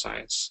physical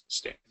science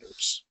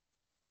standards.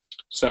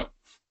 So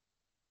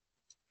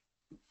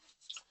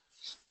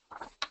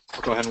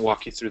I'll go ahead and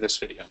walk you through this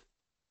video.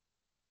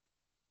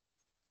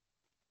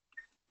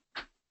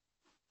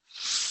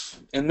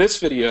 In this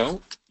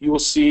video, you will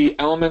see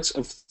elements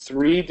of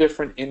 3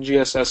 different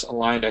NGSS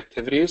aligned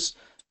activities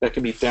that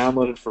can be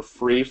downloaded for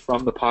free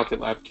from the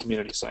PocketLab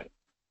community site.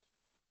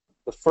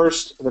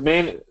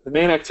 The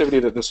main activity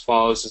that this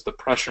follows is the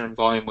pressure and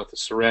volume with a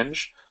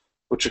syringe,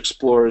 which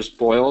explores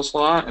Boyle's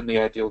law and the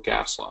ideal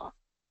gas law.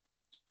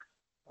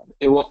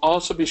 It will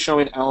also be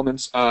showing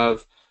elements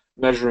of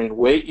measuring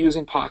weight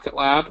using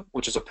PocketLab,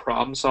 which is a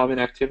problem-solving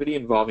activity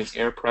involving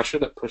air pressure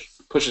that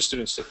pushes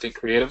students to think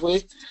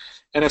creatively,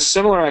 and a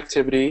similar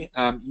activity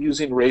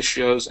using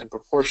ratios and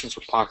proportions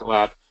with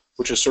PocketLab,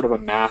 which is sort of a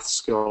math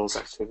skills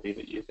activity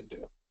that you can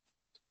do.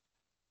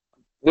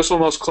 This will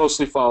most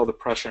closely follow the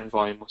pressure and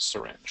volume with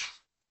syringe.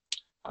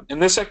 In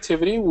this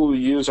activity, we will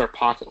use our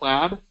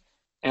PocketLab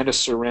and a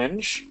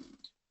syringe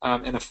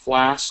and a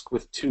flask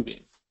with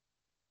tubing.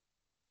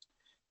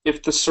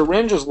 If the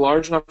syringe is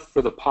large enough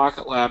for the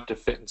PocketLab to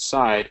fit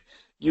inside,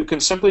 you can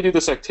simply do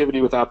this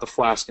activity without the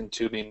flask and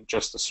tubing,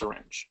 just the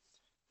syringe.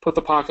 Put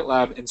the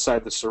PocketLab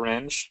inside the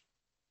syringe,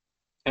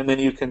 and then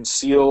you can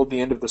seal the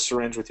end of the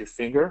syringe with your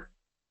finger.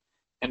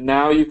 And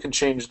now you can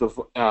change the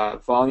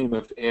volume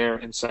of air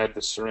inside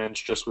the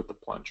syringe just with the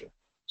plunger.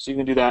 So you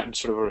can do that in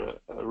sort of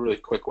a really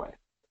quick way.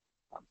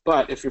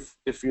 But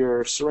if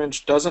your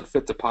syringe doesn't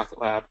fit the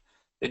PocketLab,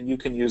 then you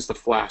can use the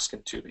flask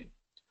and tubing.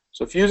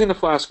 So if using the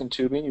flask and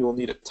tubing, you will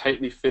need a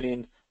tightly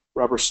fitting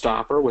rubber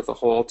stopper with a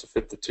hole to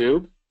fit the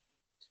tube.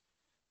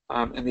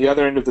 And the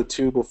other end of the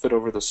tube will fit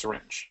over the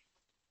syringe.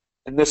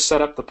 In this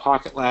setup, the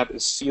PocketLab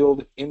is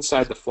sealed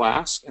inside the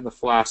flask, and the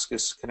flask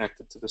is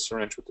connected to the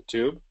syringe with the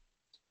tube.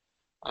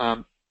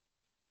 And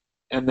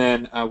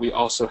then we'll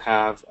also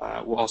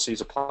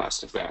use a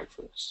plastic bag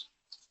for this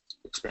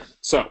experiment.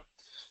 So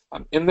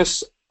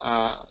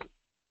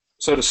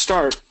so to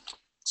start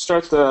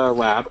the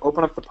lab,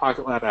 open up the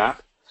PocketLab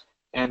app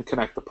and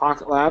connect the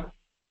PocketLab,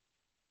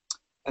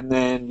 and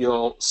then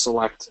you'll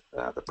select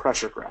the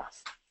pressure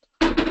graph.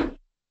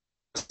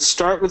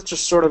 Start with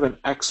just sort of an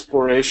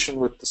exploration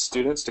with the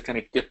students to kind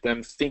of get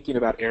them thinking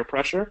about air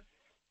pressure,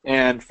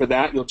 and for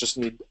that you'll just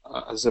need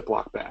a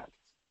Ziploc bag.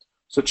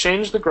 So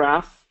change the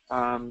graph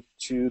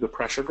to the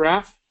pressure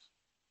graph.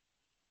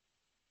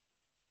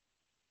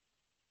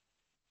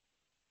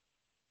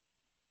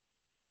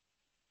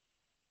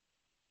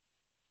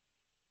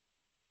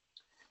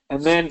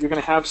 And then you're going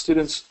to have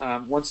students,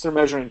 once they're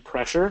measuring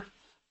pressure,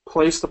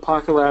 place the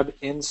PocketLab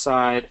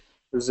inside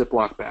the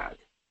Ziploc bag.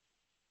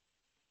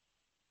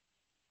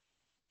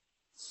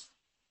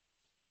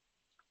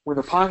 When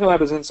the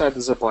PocketLab is inside the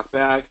Ziploc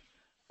bag,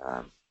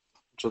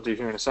 which I'll do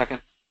here in a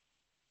second,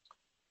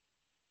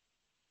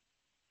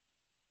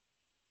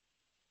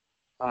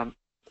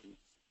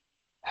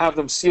 have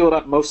them seal it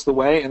up most of the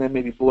way and then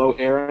maybe blow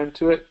air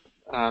into it.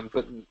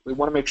 But we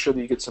want to make sure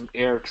that you get some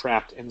air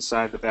trapped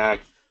inside the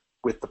bag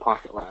with the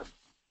PocketLab.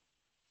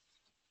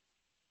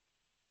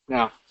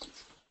 Now,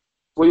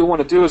 what you want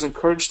to do is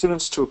encourage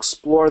students to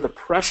explore the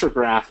pressure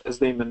graph as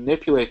they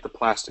manipulate the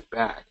plastic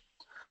bag.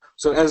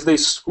 So as they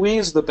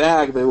squeeze the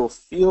bag, they will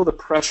feel the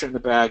pressure in the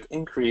bag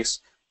increase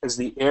as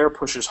the air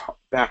pushes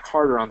back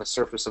harder on the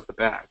surface of the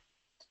bag.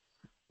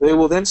 They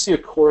will then see a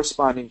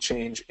corresponding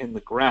change in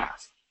the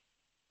graph.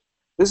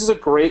 This is a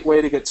great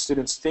way to get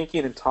students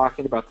thinking and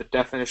talking about the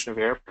definition of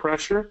air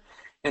pressure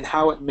and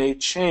how it may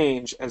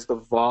change as the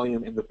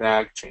volume in the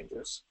bag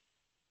changes.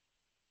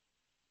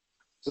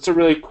 So it's a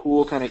really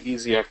cool, kind of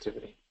easy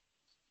activity.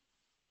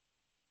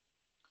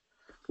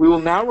 We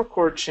will now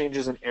record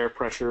changes in air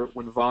pressure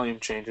when volume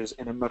changes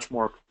in a much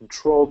more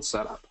controlled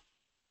setup.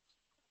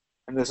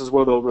 And this is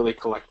where they'll really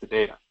collect the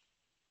data.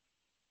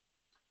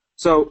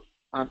 So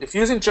if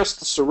using just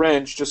the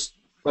syringe, just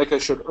like I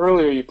showed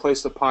earlier, you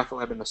place the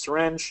PocketLab in the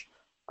syringe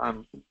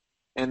and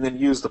then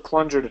use the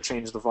plunger to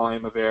change the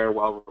volume of air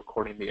while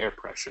recording the air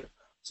pressure.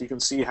 So you can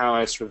see how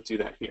I sort of do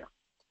that here.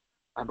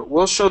 But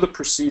we'll show the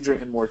procedure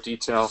in more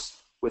detail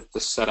with the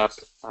setup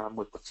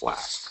with the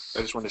flask.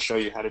 I just want to show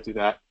you how to do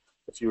that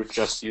if you were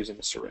just using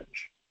the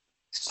syringe.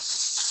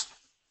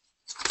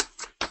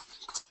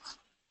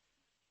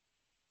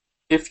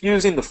 If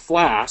using the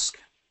flask,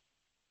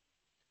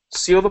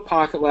 seal the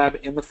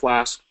PocketLab in the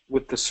flask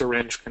with the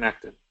syringe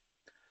connected.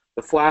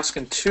 The flask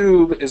and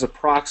tube is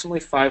approximately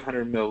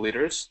 500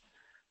 milliliters,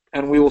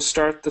 and we will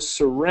start the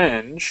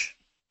syringe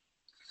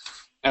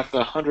at the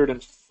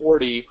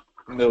 140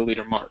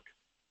 milliliter mark.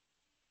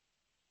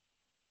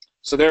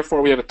 So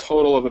therefore, we have a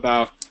total of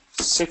about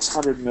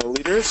 600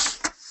 milliliters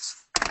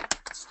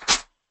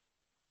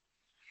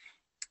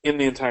in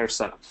the entire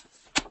setup.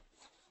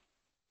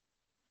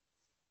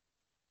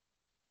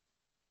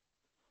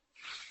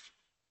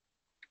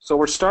 So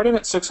we're starting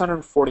at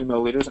 640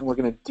 milliliters, and we're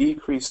going to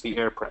decrease the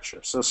air pressure.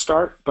 So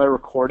start by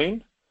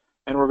recording,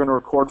 and we're going to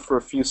record for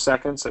a few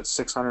seconds at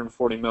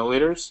 640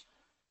 milliliters.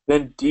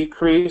 Then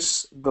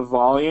decrease the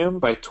volume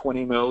by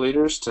 20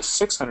 milliliters to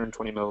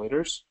 620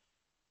 milliliters,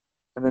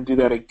 and then do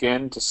that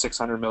again to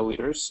 600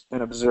 milliliters,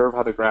 and observe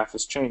how the graph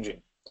is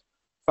changing.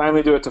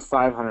 Finally, do it to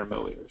 500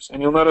 milliliters.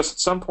 And you'll notice at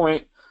some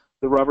point,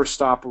 the rubber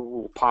stopper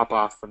will pop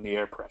off from the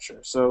air pressure.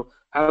 So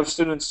have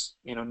students,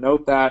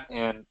 note that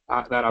and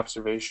that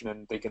observation,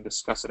 and they can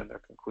discuss it in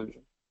their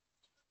conclusion.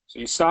 So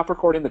you stop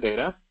recording the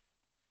data,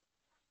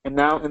 and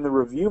now in the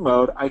review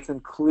mode, I can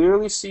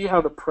clearly see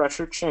how the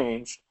pressure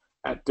changed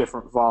at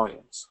different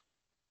volumes.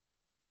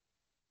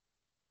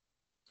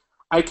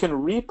 I can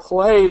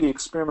replay the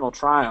experimental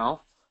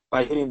trial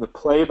by hitting the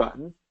play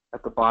button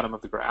at the bottom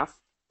of the graph.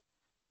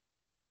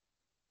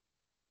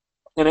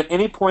 And at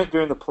any point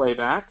during the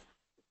playback,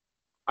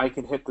 I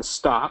can hit the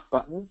stop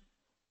button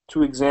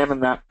to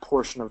examine that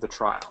portion of the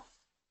trial.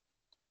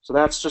 So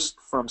that's just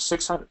from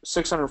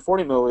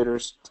 640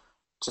 milliliters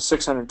to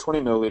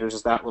 620 milliliters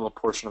is that little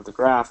portion of the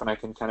graph, and I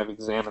can kind of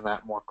examine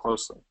that more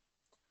closely.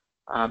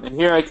 And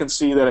here I can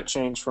see that it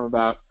changed from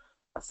about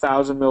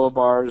 1,007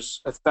 millibars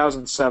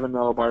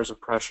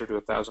of pressure to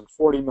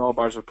 1,040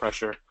 millibars of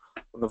pressure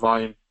when the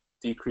volume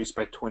decreased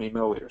by 20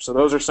 milliliters. So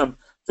those are some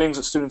things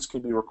that students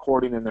can be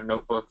recording in their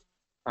notebook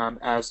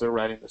as they're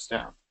writing this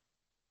down.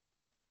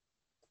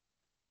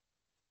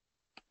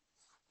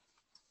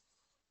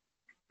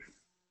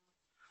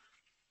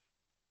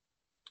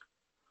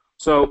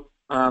 So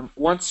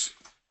once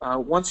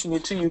you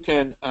need to, you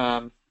can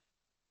go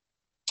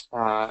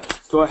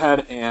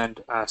ahead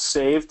and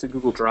save to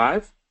Google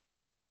Drive.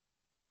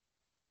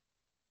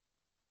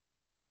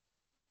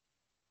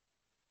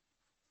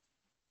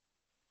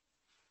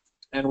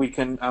 And we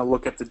can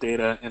look at the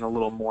data in a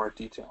little more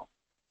detail.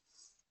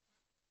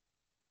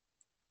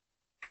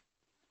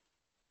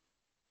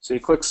 So you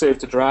click Save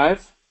to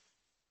Drive.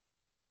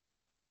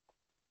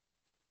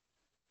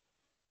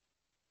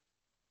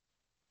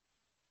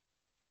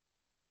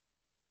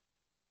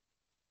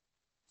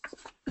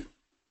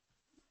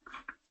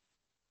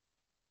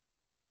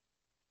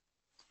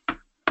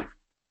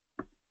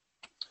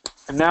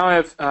 And now I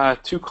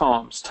have two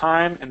columns,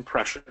 time and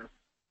pressure.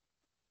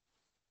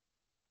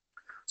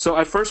 So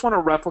I first want to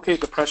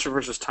replicate the pressure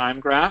versus time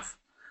graph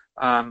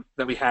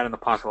that we had in the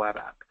PocketLab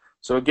app.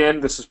 So again,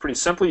 this is pretty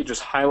simple. You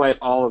just highlight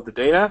all of the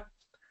data,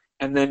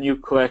 and then you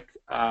click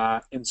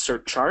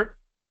Insert Chart.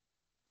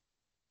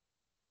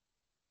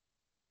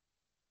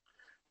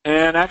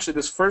 And actually,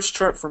 this first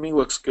chart for me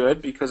looks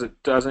good because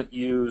it doesn't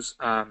use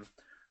a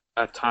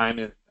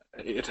time.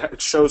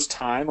 It shows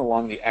time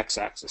along the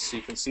x-axis. So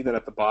you can see that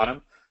at the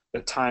bottom,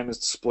 the time is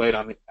displayed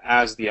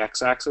as the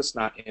x-axis,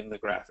 not in the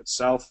graph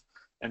itself,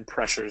 and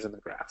pressure is in the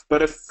graph.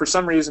 But if for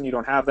some reason you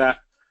don't have that,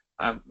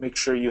 make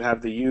sure you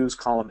have the Use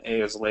column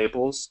A as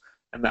labels,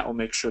 and that will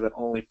make sure that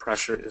only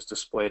pressure is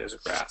displayed as a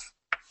graph.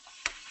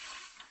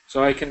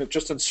 So I can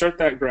just insert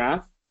that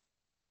graph.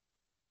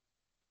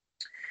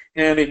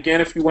 And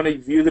again, if you want to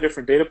view the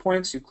different data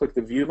points, you click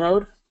the View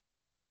mode,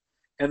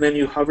 and then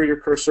you hover your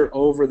cursor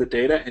over the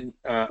data and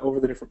over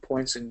the different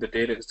points, and the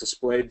data is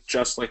displayed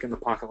just like in the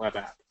PocketLab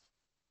app.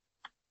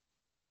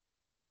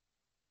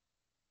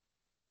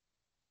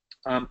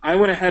 I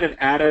went ahead and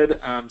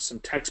added some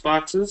text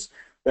boxes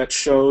that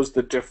shows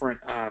the different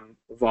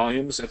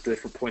volumes at the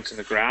different points in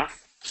the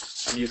graph.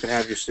 You can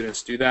have your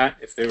students do that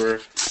if they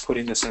were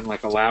putting this in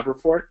like a lab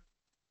report.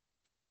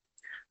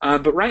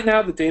 But right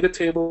now the data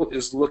table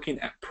is looking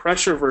at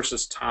pressure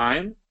versus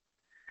time,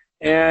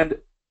 and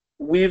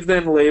we've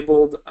then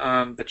labeled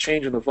the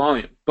change in the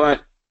volume.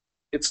 But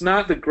it's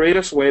not the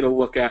greatest way to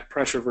look at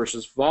pressure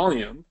versus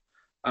volume.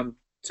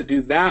 To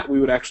do that, we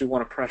would actually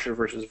want a pressure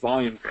versus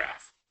volume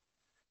graph.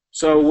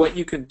 So what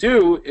you can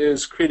do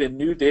is create a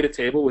new data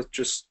table with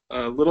just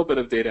a little bit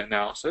of data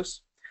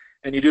analysis.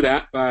 And you do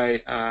that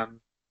by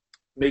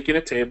making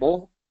a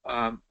table.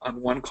 On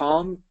one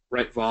column,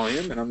 write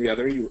volume, and on the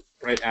other, you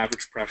write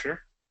average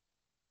pressure.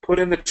 Put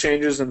in the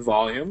changes in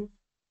volume.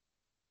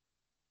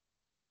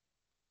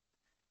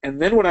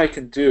 And then what I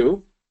can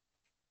do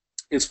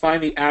is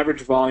find the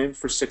average volume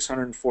for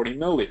 640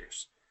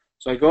 milliliters.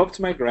 So I go up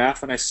to my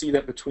graph and I see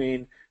that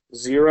between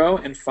 0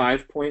 and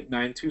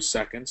 5.92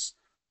 seconds,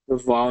 the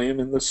volume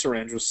in the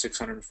syringe was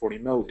 640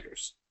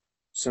 milliliters.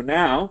 So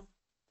now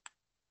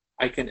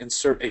I can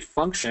insert a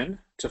function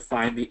to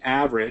find the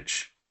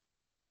average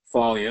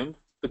volume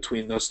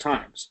between those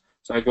times.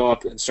 So I go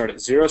up and start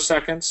at 0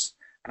 seconds,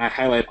 and I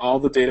highlight all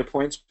the data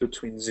points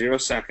between 0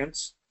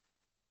 seconds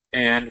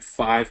and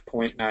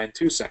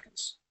 5.92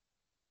 seconds.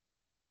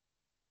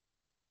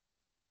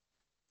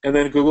 And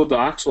then Google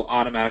Docs will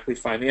automatically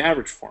find the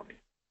average for me.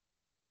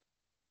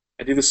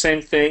 I do the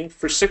same thing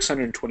for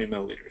 620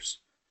 milliliters.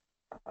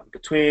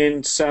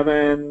 Between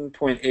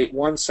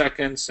 7.81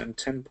 seconds and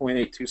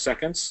 10.82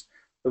 seconds,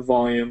 the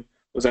volume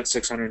was at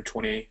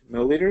 620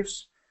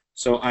 milliliters.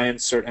 So I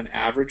insert an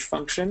average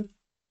function,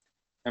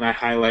 and I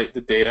highlight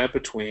the data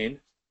between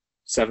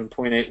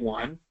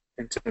 7.81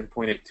 and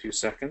 10.82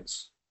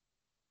 seconds.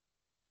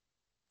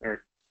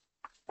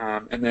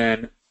 And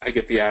then I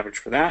get the average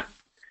for that.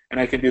 And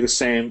I can do the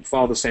same,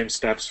 follow the same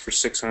steps for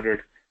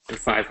 600 and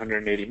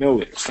 580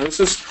 milliliters. So this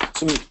is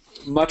some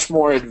much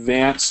more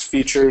advanced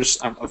features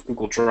of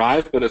Google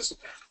Drive, but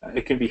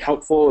it can be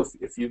helpful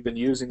if you've been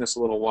using this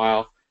a little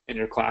while in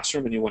your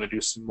classroom and you want to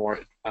do some more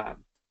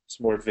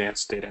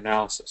advanced data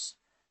analysis.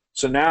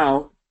 So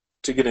now,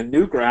 to get a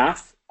new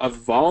graph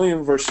of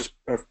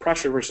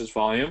pressure versus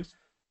volume,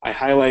 I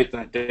highlight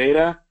that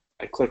data,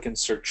 I click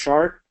Insert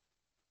Chart,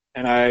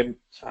 and I'm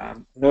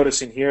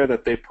noticing here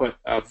that they put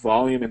a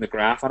volume in the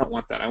graph. I don't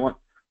want that. I want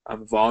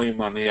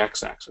volume on the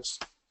x-axis.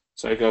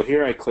 So I go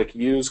here, I click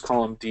Use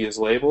Column D as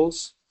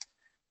Labels,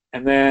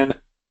 and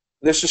then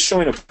this is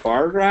showing a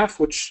bar graph,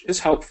 which is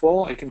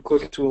helpful. I can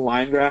click it to a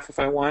line graph if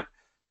I want,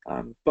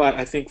 but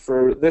I think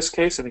for this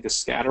case, I think a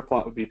scatter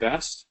plot would be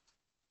best.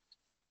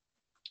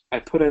 I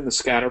put in the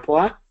scatter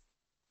plot,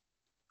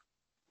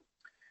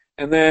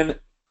 and then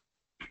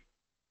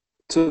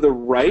to the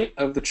right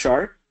of the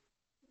chart,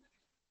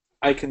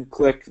 I can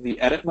click the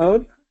edit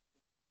mode,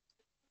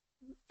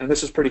 and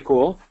this is pretty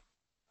cool.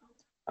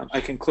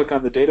 I can click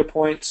on the data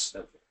points,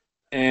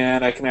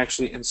 and I can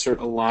actually insert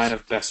a line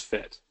of best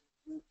fit.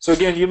 So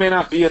again, you may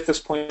not be at this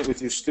point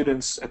with your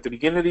students at the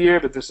beginning of the year,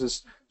 but this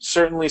is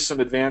certainly some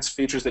advanced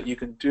features that you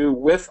can do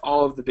with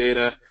all of the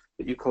data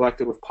that you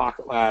collected with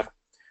PocketLab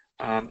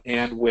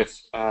and with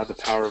the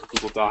power of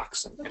Google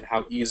Docs and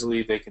how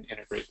easily they can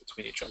integrate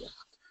between each other.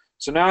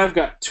 So now I've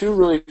got two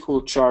really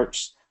cool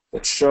charts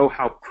that show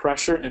how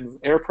pressure and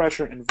air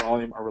pressure and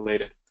volume are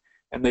related.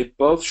 And they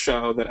both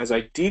show that as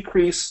I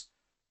decrease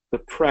the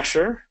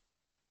pressure,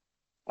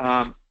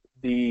 as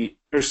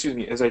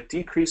I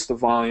decrease the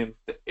volume,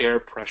 the air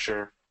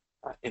pressure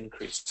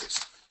increases.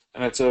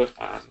 And it's a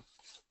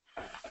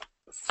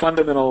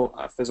fundamental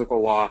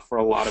physical law for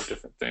a lot of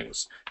different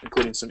things,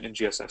 including some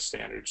NGSS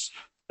standards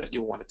that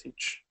you'll want to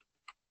teach.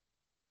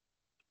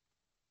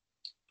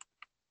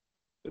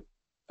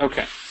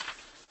 Okay.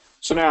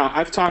 So now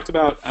I've talked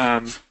about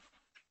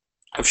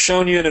I've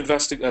shown you a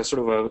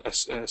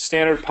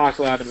standard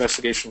PocketLab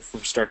investigation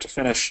from start to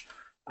finish.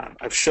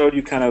 I've showed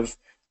you kind of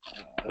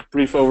a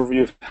brief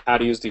overview of how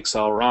to use the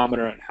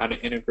accelerometer and how to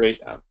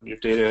integrate your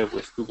data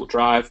with Google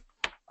Drive.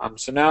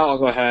 So now I'll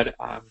go ahead,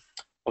 I'll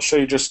show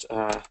you just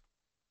a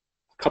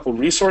couple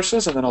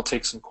resources, and then I'll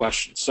take some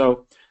questions.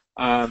 So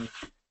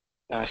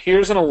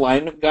here's an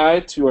alignment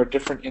guide to our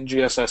different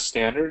NGSS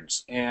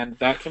standards, and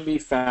that can be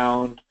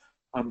found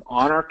on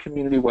our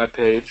community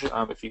webpage.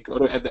 If you go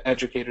to the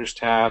Educators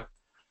tab,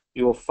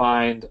 you will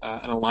find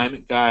an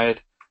alignment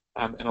guide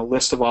and a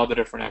list of all the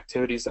different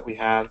activities that we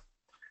have.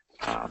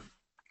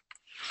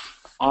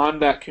 On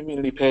that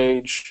community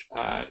page,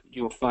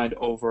 you'll find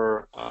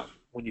over,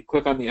 when you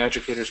click on the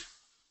Educators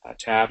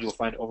tab, you'll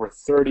find over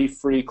 30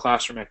 free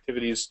classroom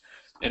activities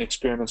and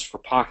experiments for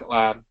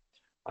PocketLab.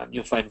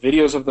 You'll find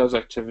videos of those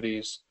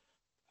activities.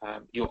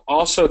 You'll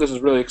also, this is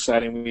really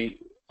exciting,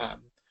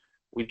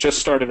 we just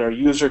started our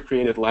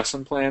user-created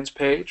lesson plans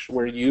page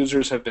where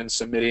users have been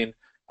submitting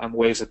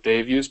ways that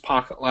they've used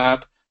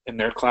PocketLab in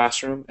their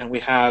classroom, and we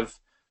have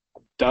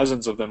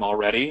dozens of them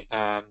already.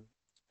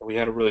 We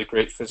had a really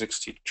great physics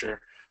teacher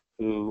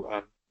who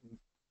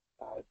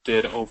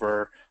did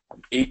over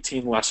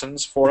 18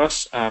 lessons for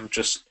us,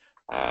 just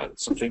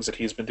some things that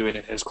he's been doing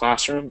in his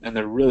classroom, and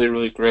they're really,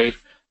 really great.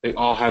 They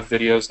all have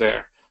videos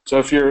there. So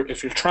if you're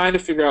trying to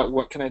figure out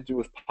what can I do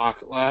with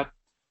PocketLab,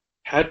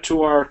 head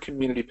to our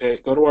community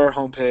page, go to our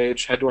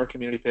homepage, head to our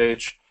community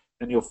page,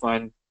 and you'll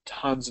find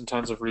tons and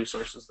tons of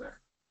resources there.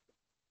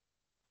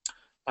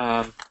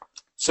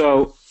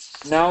 So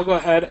now I'll go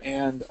ahead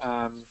and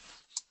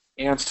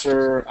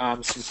answer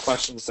some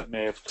questions that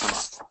may have come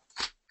up.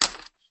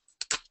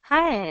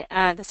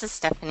 Hi, this is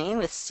Stephanie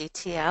with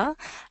CTL,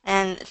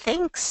 and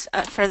thanks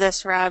for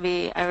this,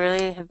 Robbie. I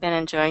really have been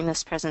enjoying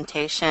this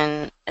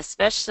presentation,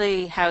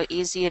 especially how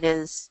easy it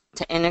is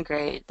to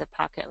integrate the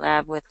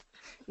PocketLab with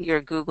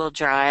your Google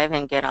Drive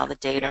and get all the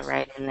data Yes.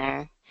 right in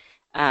there.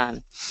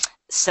 Um,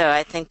 so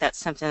I think that's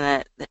something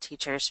that the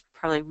teachers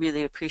probably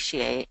really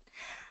appreciate.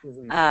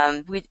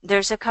 Mm-hmm.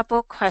 There's a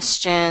couple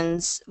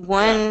questions. Yeah.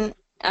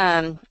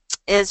 One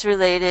is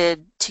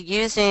related to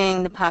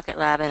using the Pocket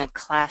Lab in a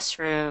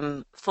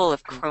classroom full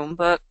of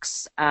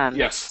Chromebooks.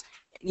 Yes.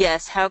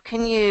 Yes, how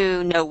can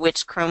you know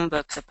which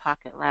Chromebook the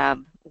Pocket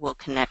Lab will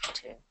connect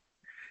to?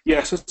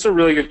 Yes, it's a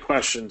really good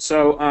question.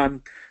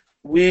 So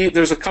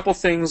there's a couple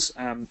things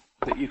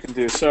that you can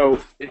do. So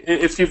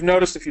if you've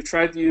noticed, if you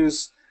tried to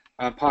use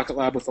Pocket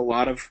Lab with a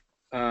lot of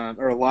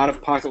or a lot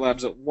of Pocket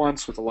Labs at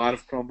once with a lot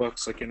of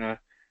Chromebooks, like in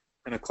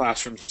a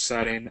classroom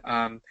setting,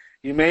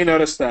 you may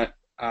notice that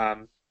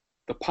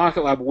the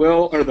Pocket Lab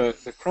will, or the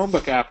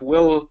Chromebook app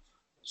will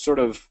sort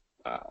of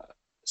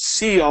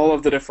see all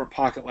of the different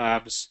Pocket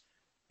Labs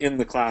in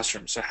the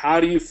classroom. So how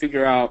do you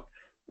figure out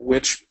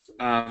which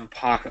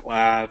Pocket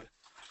Lab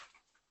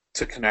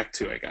to connect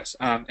to, I guess?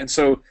 And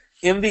so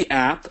in the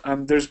app,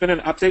 there's been an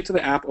update to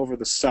the app over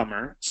the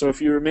summer. So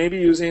if you were maybe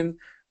using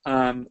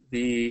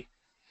the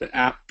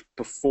app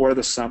before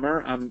the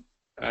summer,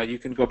 you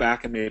can go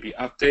back and maybe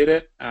update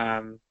it.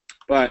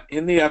 But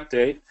in the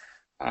update,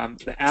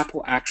 the app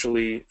will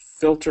actually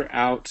filter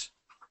out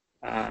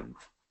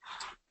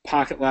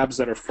Pocket Labs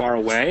that are far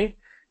away,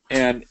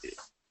 and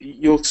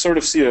you'll sort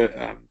of see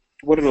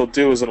what it'll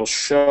do is it'll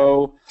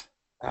show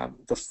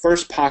the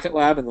first Pocket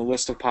Lab in the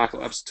list of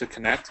Pocket Labs to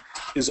connect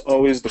is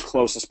always the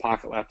closest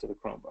Pocket Lab to the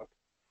Chromebook.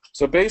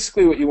 So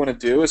basically what you want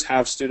to do is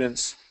have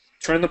students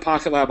turn the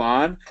Pocket Lab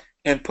on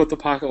and put the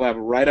Pocket Lab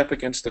right up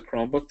against the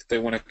Chromebook that they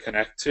want to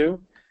connect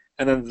to,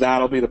 and then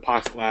that'll be the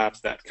Pocket Lab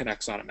that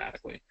connects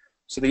automatically.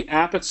 So the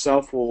app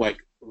itself will like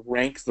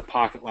rank the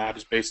Pocket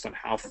Labs based on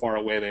how far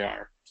away they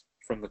are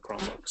from the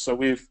Chromebook. So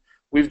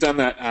we've done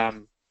that.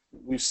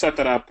 We've set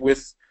that up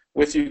with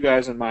you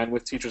guys in mind,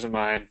 with teachers in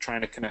mind,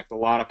 trying to connect a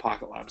lot of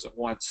Pocket Labs at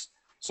once.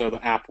 So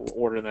the app will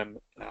order them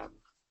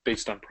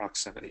based on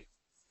proximity.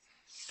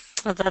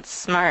 Well, that's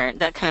smart.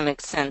 That kind of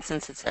makes sense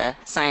since it's a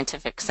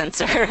scientific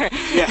sensor.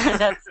 Yeah.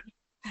 That's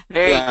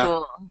very Yeah.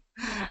 cool.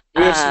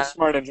 We have some Uh,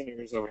 smart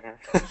engineers over here.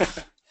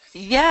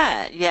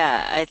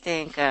 yeah, I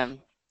think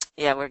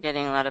yeah, we're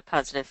getting a lot of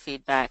positive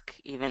feedback,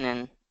 even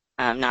in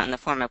not in the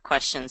form of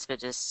questions, but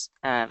just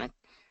a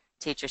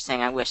teacher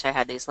saying, "I wish I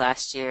had these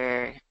last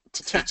year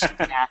to teach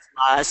gas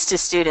laws to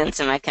students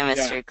in my Yeah.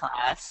 chemistry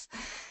class."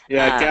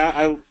 Yeah.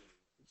 Uh,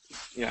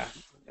 Yeah.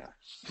 Yeah.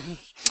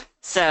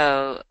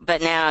 so,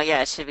 but now,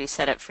 yeah, it should be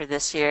set up for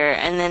this year.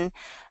 And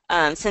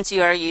then, since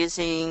you are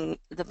using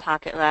the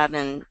Pocket Lab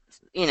and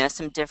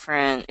some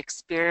different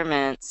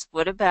experiments,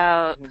 what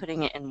about Mhm.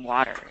 putting it in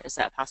water? Is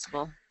that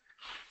possible?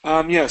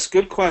 Yes,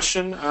 good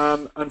question.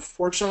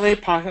 Unfortunately,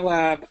 Pocket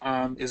Lab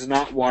is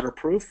not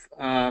waterproof,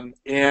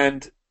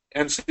 and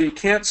so you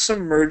can't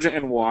submerge it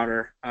in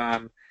water.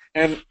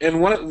 And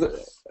one of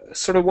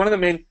the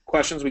main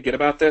questions we get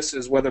about this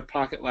is whether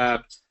Pocket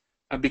Lab,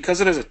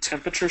 because it is a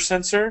temperature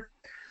sensor,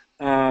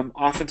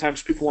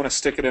 oftentimes people want to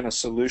stick it in a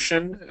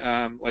solution,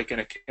 like in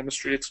a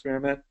chemistry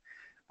experiment,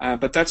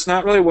 but that's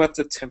not really what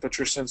the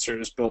temperature sensor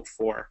is built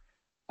for.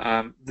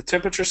 The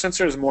temperature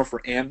sensor is more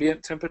for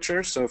ambient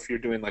temperature, so if you're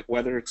doing like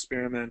weather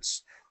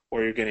experiments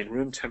or you're getting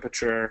room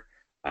temperature,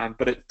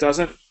 but it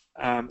doesn't.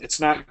 It's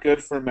not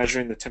good for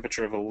measuring the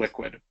temperature of a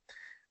liquid.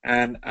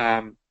 And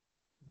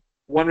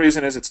one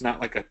reason is it's not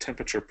like a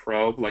temperature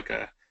probe, like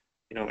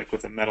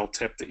with a metal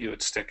tip that you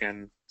would stick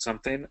in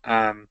something.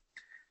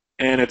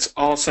 And it's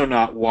also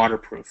not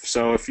waterproof.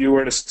 So if you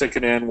were to stick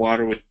it in,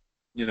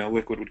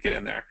 liquid would get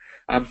in there.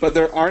 But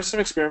there are some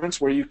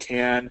experiments where you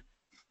can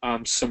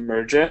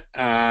submerge it.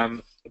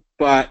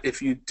 But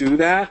if you do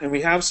that, and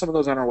we have some of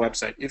those on our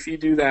website, if you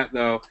do that,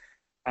 though,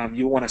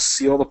 you want to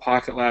seal the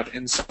Pocket Lab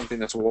in something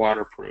that's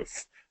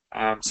waterproof.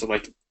 So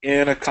like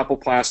in a couple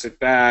plastic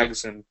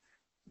bags, and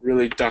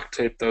really duct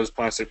tape those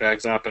plastic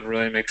bags up and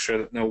really make sure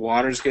that no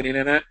water's getting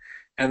in it.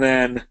 And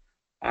then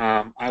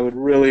I would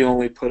really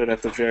only put it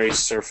at the very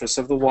surface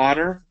of the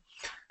water.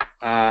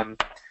 And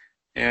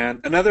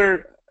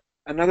another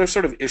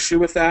sort of issue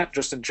with that,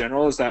 just in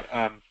general, is that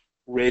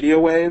radio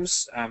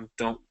waves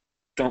don't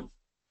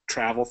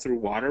travel through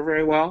water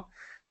very well.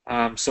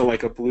 So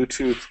like a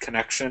Bluetooth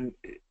connection,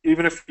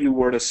 even if you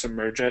were to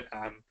submerge it,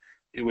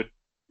 it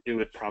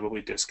would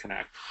probably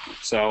disconnect.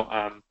 So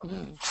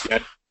Mm. yeah,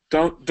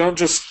 don't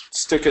just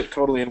stick it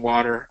totally in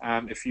water.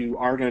 If you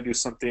are going to do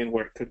something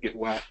where it could get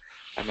wet,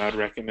 I would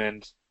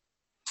recommend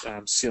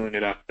sealing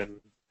it up in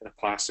a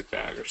plastic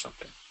bag or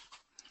something.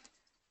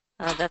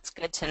 Oh, that's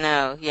good to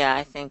know. Yeah,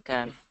 I think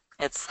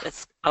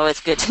it's always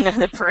good to know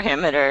the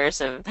parameters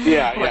of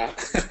Yeah, what yeah.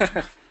 you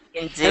can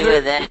And do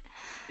with it.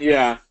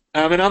 Yeah.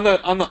 And on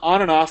the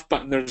on and off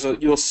button,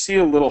 you'll see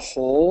a little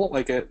hole,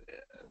 like the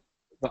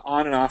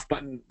on and off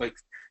button, like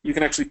you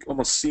can actually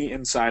almost see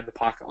inside the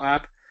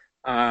PocketLab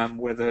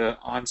where the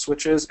on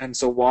switch is, and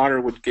so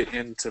water would get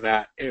into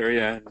that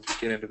area and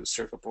get into the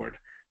circuit board.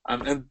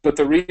 But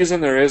the reason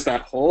there is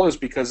that hole is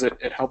because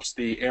it helps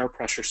the air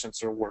pressure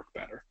sensor work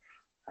better.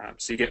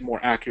 So you get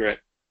more accurate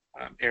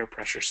air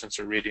pressure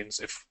sensor readings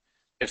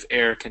if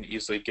air can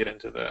easily get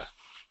into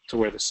to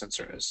where the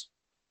sensor is.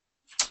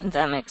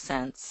 That makes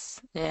sense.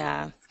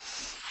 Yeah.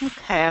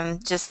 Okay, I'm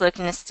just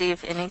looking to see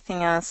if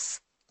anything else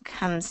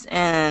comes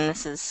in.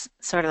 This is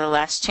sort of the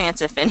last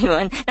chance if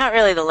anyone, not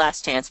really the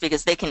last chance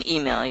because they can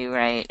email you,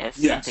 right, if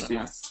Yes, something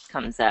yeah. else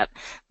comes up.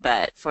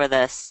 But for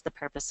the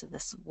purpose of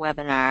this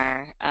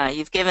webinar,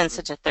 you've given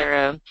such a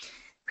thorough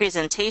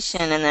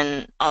presentation, and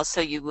then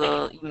also you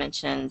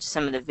mentioned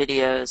some of the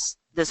videos.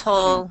 This Mhm.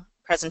 whole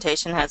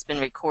presentation has been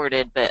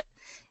recorded, but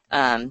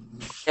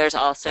there's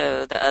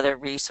also the other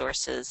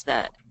resources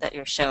that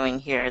you're showing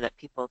here that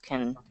people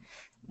can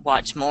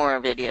watch more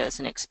videos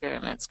and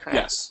experiments, correct?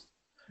 Yes.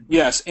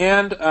 Yes,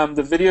 and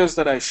the videos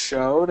that I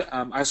showed,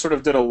 I sort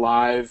of did a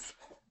live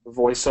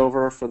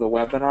voiceover for the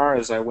webinar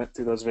as I went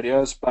through those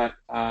videos. But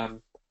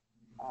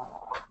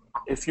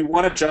if you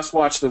want to just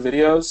watch the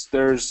videos,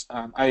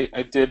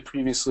 I did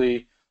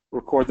previously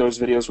record those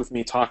videos with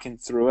me talking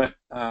through it.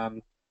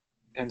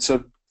 And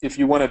so if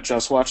you want to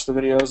just watch the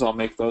videos, I'll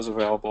make those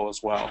available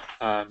as well.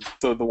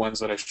 The ones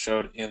that I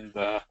showed in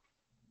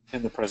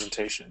the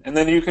presentation. And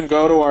then you can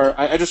go to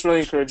I just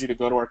really encourage you to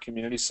go to our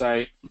community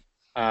site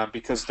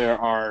because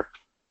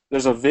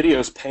there's a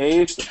videos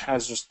page that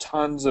has just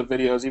tons of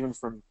videos, even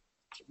from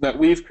that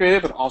we've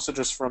created, but also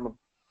just from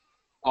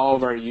all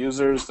of our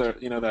users that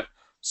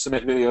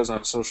submit videos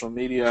on social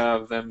media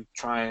of them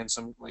trying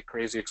some like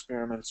crazy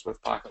experiments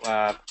with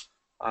PocketLab,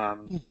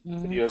 Hmm.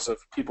 videos of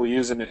people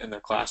using it in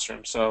their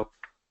classroom. So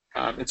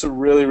it's a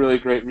really, really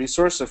great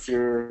resource if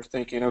you're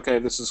thinking, okay,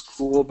 this is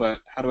cool,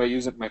 but how do I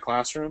use it in my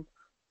classroom?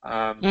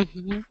 Um,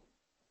 Hmm.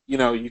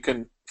 you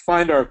can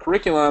find our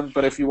curriculum,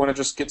 but if you want to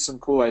just get some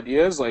cool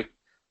ideas, like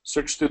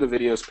search through the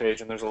videos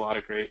page, and there's a lot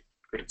of great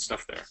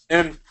stuff there.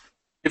 And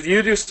if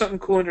you do something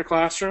cool in your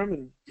classroom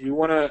and you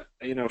want to,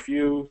 if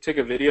you take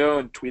a video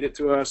and tweet it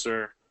to us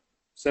or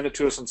send it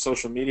to us on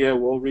social media,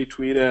 we'll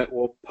retweet it,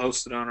 we'll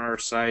post it on our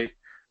site.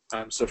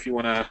 So if you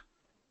want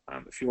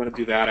to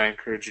do that, I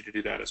encourage you to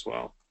do that as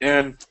well.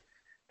 And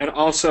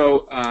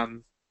also,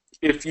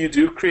 if you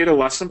do create a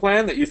lesson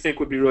plan that you think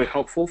would be really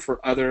helpful for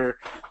other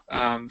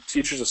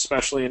teachers,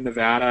 especially in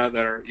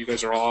Nevada, you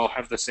guys are all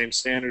have the same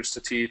standards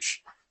to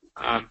teach,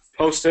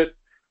 post it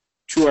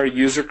to our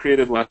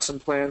user-created lesson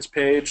plans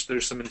page.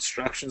 There's some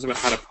instructions about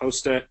how to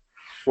post it,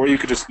 or you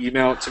could just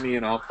email it to me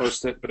and I'll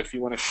post it. But if you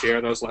want to share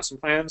those lesson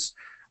plans,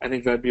 I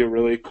think that'd be a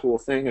really cool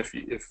thing if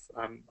you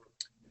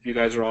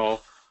guys are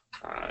all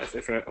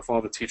if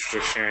all the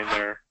teachers are sharing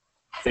their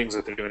things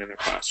that they're doing in their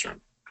classroom.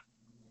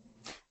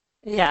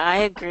 Yeah, I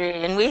agree.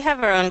 And we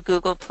have our own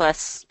Google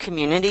Plus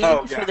community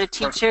Oh for yeah, the perfect.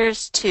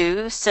 teachers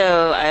too,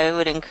 so I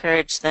would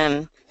encourage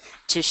them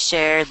to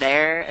share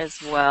there as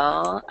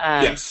well.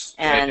 Yes,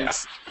 right. And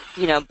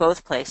Yeah,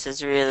 both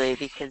places really,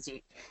 because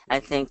I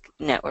think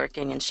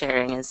networking and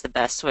sharing is the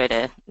best way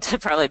to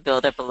probably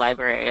build up a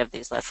library of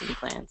these lesson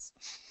plans.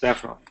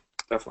 definitely,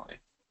 definitely.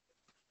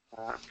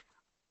 Um,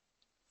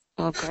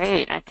 Well,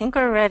 great. I think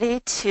we're ready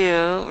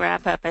to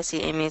wrap up. I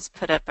see Amy's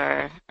put up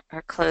our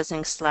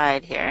closing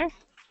slide here.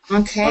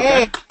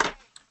 okay. Okay.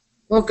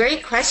 Well,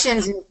 great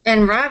questions.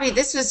 And Robbie,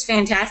 this was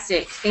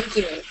fantastic. Thank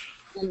you.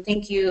 And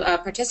thank you,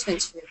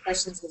 participants, for your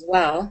questions as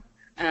well.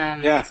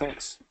 Um, Yeah,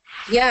 thanks.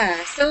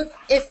 yeah, so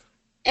if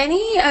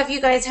any of you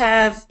guys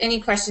have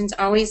any questions,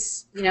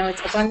 always,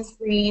 it's up on the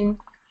screen,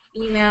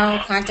 email,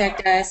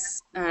 contact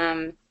us.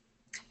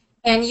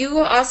 And you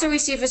will also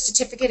receive a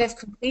certificate of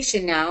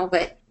completion now,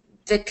 but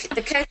the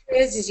catch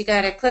is you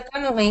got to click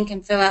on the link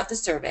and fill out the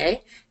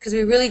survey because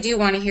we really do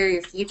want to hear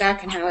your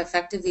feedback and how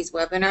effective these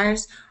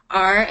webinars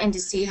are and to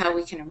see how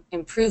we can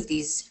improve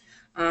these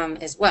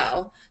as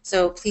well.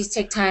 So please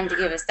take time to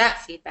give us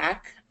that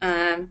feedback.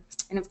 And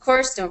of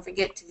course, don't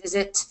forget to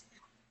visit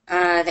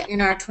the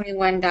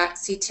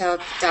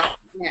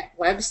nr21.ctl.net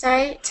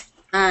website.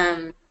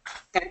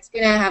 That's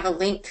going to have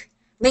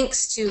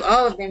links to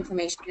all of the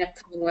information in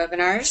upcoming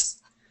webinars.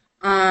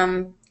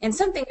 And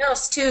something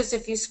else too is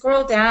if you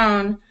scroll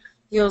down,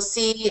 you'll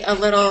see a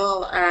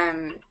little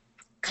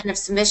kind of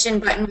submission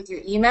button with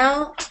your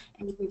email.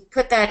 And if you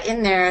put that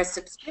in there as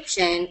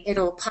subscription,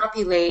 it'll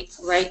populate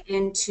right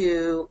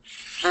into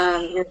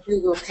your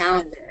Google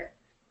Calendar.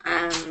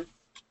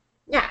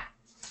 Yeah.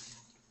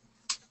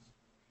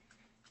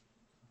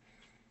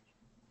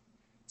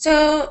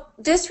 So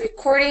this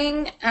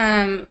recording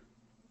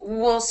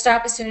will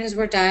stop as soon as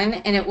we're done,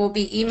 and it will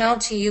be emailed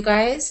to you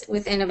guys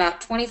within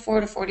about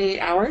 24 to 48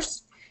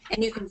 hours.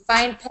 And you can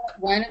find part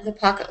one of the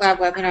Pocket Lab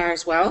webinar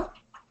as well.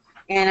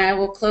 And I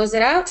will close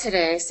it out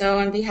today. So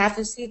on behalf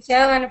of CTL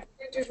and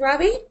presenters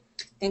Robbie,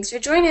 thanks for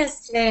joining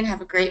us today and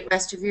have a great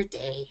rest of your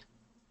day.